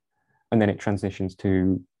moon, and then it transitions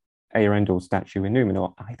to Earendil's statue in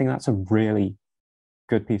Numenor. I think that's a really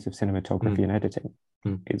good piece of cinematography and editing.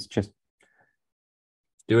 It's just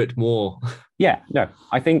do it more. Yeah, no,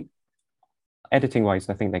 I think editing wise,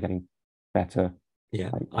 I think they're getting better. Yeah,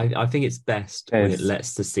 I think it's best when it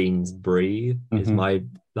lets the scenes breathe. Is my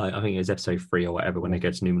I think it's episode 3 or whatever when they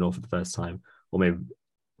go to Numenor for the first time, or maybe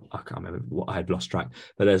I can't remember what I had lost track.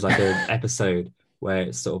 But there's like an episode where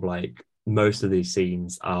it's sort of like most of these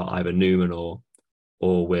scenes are either Numenor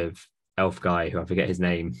or with elf guy who I forget his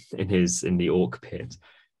name in the orc pit.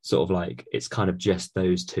 Sort of like it's kind of just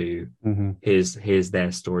those two. Here's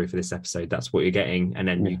their story for this episode. That's what you're getting, and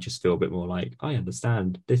then you just feel a bit more like I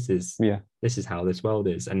understand. This is how this world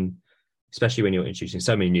is, and especially when you're introducing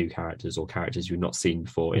so many new characters or characters you've not seen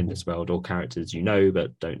before in this world, or characters you know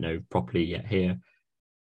but don't know properly yet here.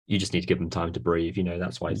 you just need to give them time to breathe.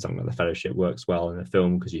 That's why something like the Fellowship works well in a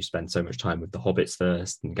film, because you spend so much time with the hobbits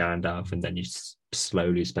first and Gandalf, and then you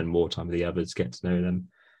slowly spend more time with the others, get to know them.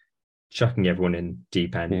 Chucking everyone in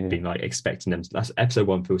deep end, being like expecting them. That's episode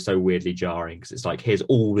 1 feels so weirdly jarring, because it's like, here's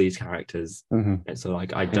all these characters. It's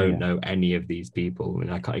like, I don't know any of these people, and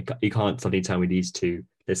you can't suddenly tell me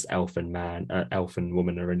this elfin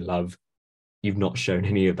woman are in love. You've not shown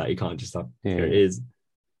any of that. You can't just here it is.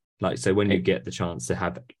 Like, so when you get the chance to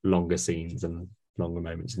have longer scenes and longer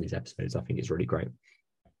moments in these episodes, I think it's really great.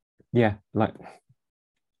 Yeah, like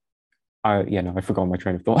I forgot my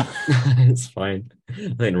train of thought. It's fine.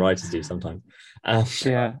 I think writers do sometimes.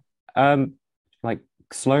 Like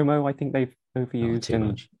slow-mo, I think they've overused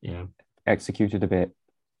and executed a bit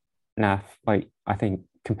naff. Like, I think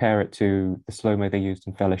compare it to the slow-mo they used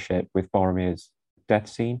in Fellowship with Boromir's death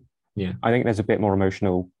scene. Yeah, I think there's a bit more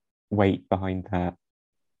emotional weight behind that,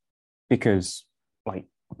 because like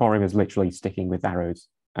Boromir's literally sticking with arrows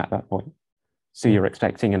at that point. So you're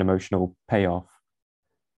expecting an emotional payoff,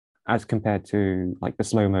 as compared to like the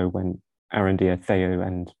slow-mo when Arondir, Theo,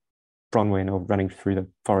 and Bronwyn are running through the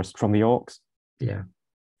forest from the orcs. Yeah.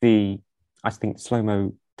 I think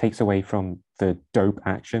slow-mo takes away from the dope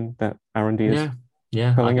action that Arondir's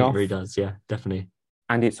pulling off. It really does. Yeah, definitely.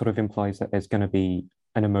 And it sort of implies that there's going to be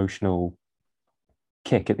an emotional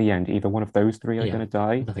kick at the end. Either one of those three are going to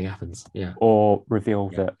die. Nothing happens. Yeah. Or reveal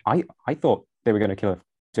that I thought they were going to kill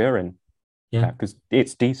Durin. Yeah. Because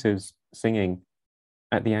it's Deesa's singing.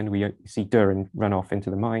 At the end, we see Durin run off into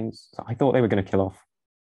the mines. So I thought they were going to kill off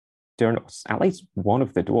Durin, at least one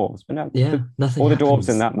of the dwarves. But no, nothing. All the happens. dwarves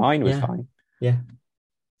in that mine was fine. Yeah.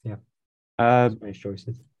 Nice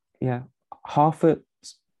choices. Yeah. Harfoots.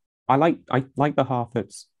 I like the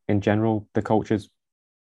Harfoots in general. The culture's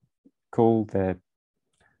cool. The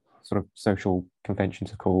sort of social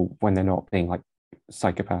conventions are cool when they're not being like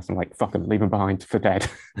psychopaths and like, fuck them, leave them behind for dead.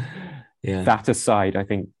 Yeah. That aside, I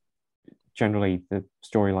think generally the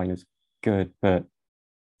storyline is good, but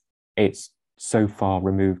it's so far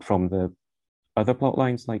removed from the other plot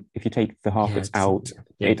lines. Like, if you take the Harfoots out,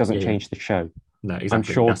 it doesn't change the show. No, exactly. I'm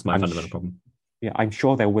sure that's my fundamental problem. Yeah, I'm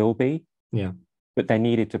sure there will be. Yeah. But there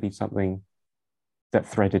needed to be something that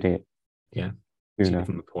threaded it. Yeah. To give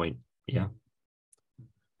them a point. Yeah.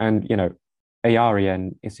 And,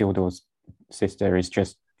 Arianne, Isildur's sister, is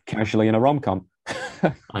just casually in a rom-com.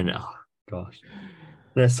 I know. Gosh.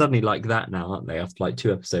 They're suddenly like that now, aren't they? After like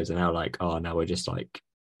 2 episodes, and now like, oh, now we're just like.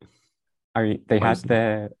 I mean, they had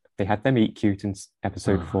their meet cute in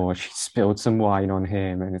episode 4. She spilled some wine on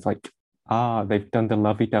him, and it's like, they've done the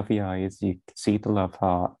lovey-dovey eyes. You can see the love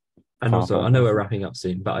heart. And also, I know we're wrapping up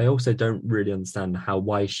soon, but I also don't really understand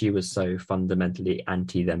why she was so fundamentally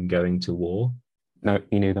anti them going to war. No,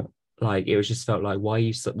 you knew that. Like, it was just felt like, why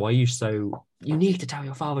are you so? You need to tell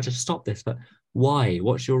your father to stop this, but why?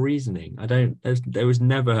 What's your reasoning? There was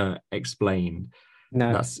never explained.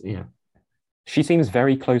 No, that's She seems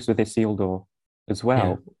very close with Isildur as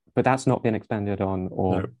well, but that's not been expanded on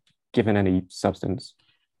or given any substance.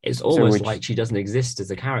 It's almost like she doesn't exist as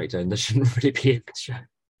a character, and there shouldn't really be in the show.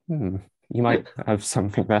 You might have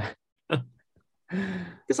something there.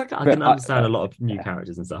 It's like I can understand a lot of new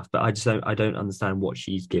characters and stuff, but I don't understand what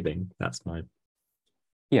she's giving. That's my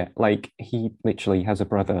like he literally has a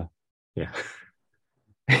brother. Yeah.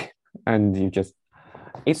 And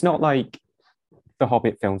it's not like the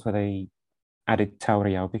Hobbit films where they added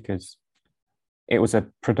Tauriel because it was a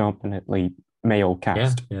predominantly male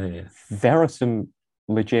cast. Yeah. There are some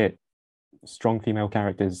legit strong female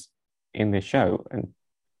characters in this show, and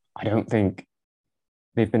I don't think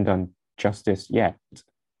they've been done justice yet.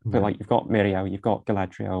 But like, you've got Miriel, you've got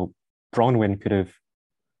Galadriel, Bronwyn could have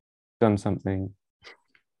done something.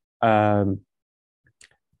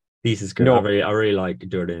 Disa's good. I really like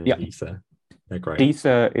Durin and Disa. They're great.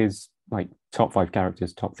 Disa is like top 5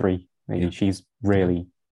 characters, top 3 maybe. She's really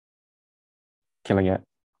killing it.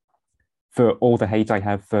 For all the hate I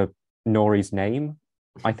have for Nori's name,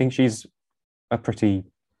 I think she's a pretty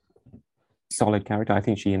solid character. I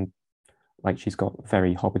think she's got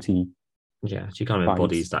very hobbity. Yeah, she kind of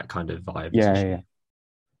embodies that kind of vibe. Yeah.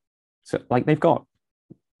 So like, they've got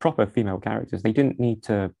proper female characters. They didn't need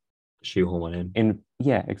to shoehorn one in.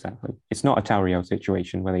 Yeah, exactly. It's not a Tauriel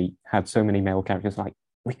situation where they had so many male characters. Like,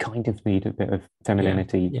 we kind of need a bit of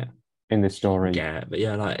femininity in this story. Yeah, but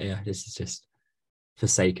this is just for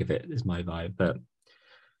sake of it is my vibe. But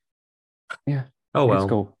yeah, oh well, it's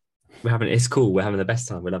cool. It's cool. We're having the best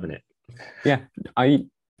time. We're loving it. Yeah, I'm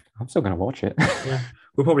still gonna watch it. Yeah,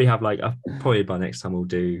 we'll probably have probably by next time we'll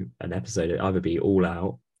do an episode. It'll either be all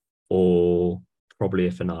out or probably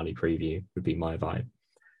a finale preview would be my vibe.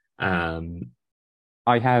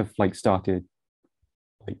 I have like started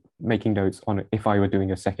like making notes on if I were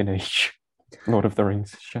doing a second age Lord of the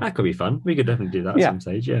Rings show. That could be fun. We could definitely do that at Yeah. some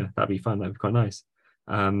stage. Yeah, that'd be fun. That'd be quite nice.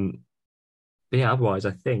 But yeah, otherwise,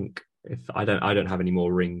 I think if I don't have any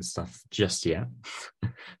more rings stuff just yet.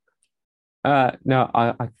 No,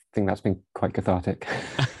 I think that's been quite cathartic.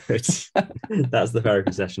 That's the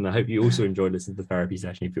therapy session. I hope you also enjoy listening to the therapy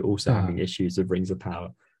session if you're also having issues with Rings of Power.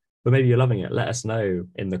 But maybe you're loving it. Let us know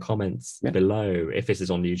in the comments below if this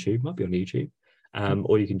is on YouTube. Might be on YouTube.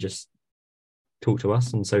 Or you can just talk to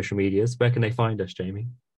us on social medias. Where can they find us, Jamie?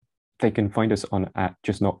 They can find us on at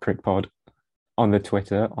Just Not Crick Pod, on the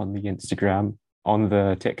Twitter, on the Instagram, on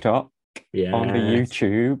the TikTok, on the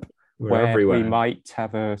YouTube. We're where everywhere. we might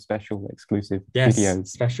have a special exclusive Yes, video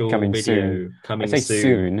special coming video soon. coming I say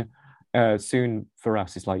soon. Soon for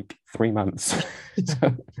us is like 3 months.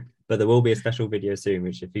 But there will be a special video soon,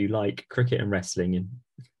 which if you like cricket and wrestling,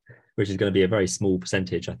 which is going to be a very small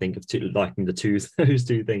percentage, I think, of liking those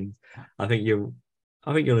two things, I think you'll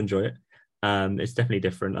enjoy it. It's definitely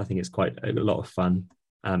different. I think it's quite a lot of fun.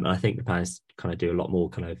 And I think the plan is to kind of do a lot more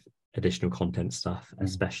kind of additional content stuff,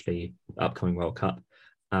 especially upcoming World Cup.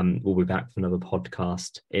 We'll be back for another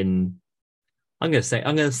podcast in I'm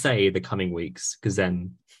gonna say the coming weeks, because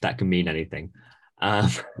then that can mean anything.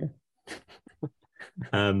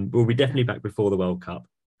 We'll be definitely back before the World Cup,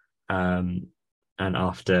 and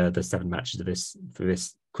after the 7 matches of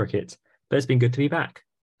this cricket. But it's been good to be back.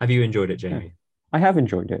 Have you enjoyed it, Jamie? Yeah. I have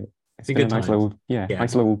enjoyed it. It's been a nice little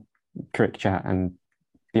nice little cricket chat and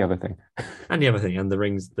the other thing. And the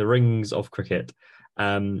rings of cricket.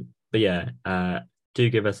 But yeah, do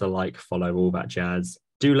give us a like, follow, all that jazz.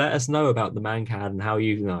 Do let us know about the Mankad and how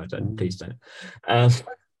you know. Please don't.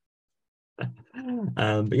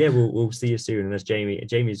 But yeah, we'll see you soon. And as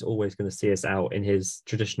Jamie's always going to see us out in his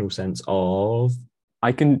traditional sense of.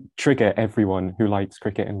 I can trigger everyone who likes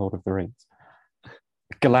cricket and Lord of the Rings.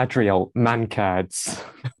 Galadriel, Mankads,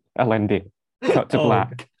 LND, cut to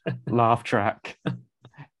black, laugh track,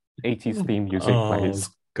 80s theme music plays.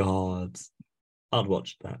 God, I'd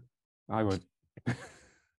watch that. I would.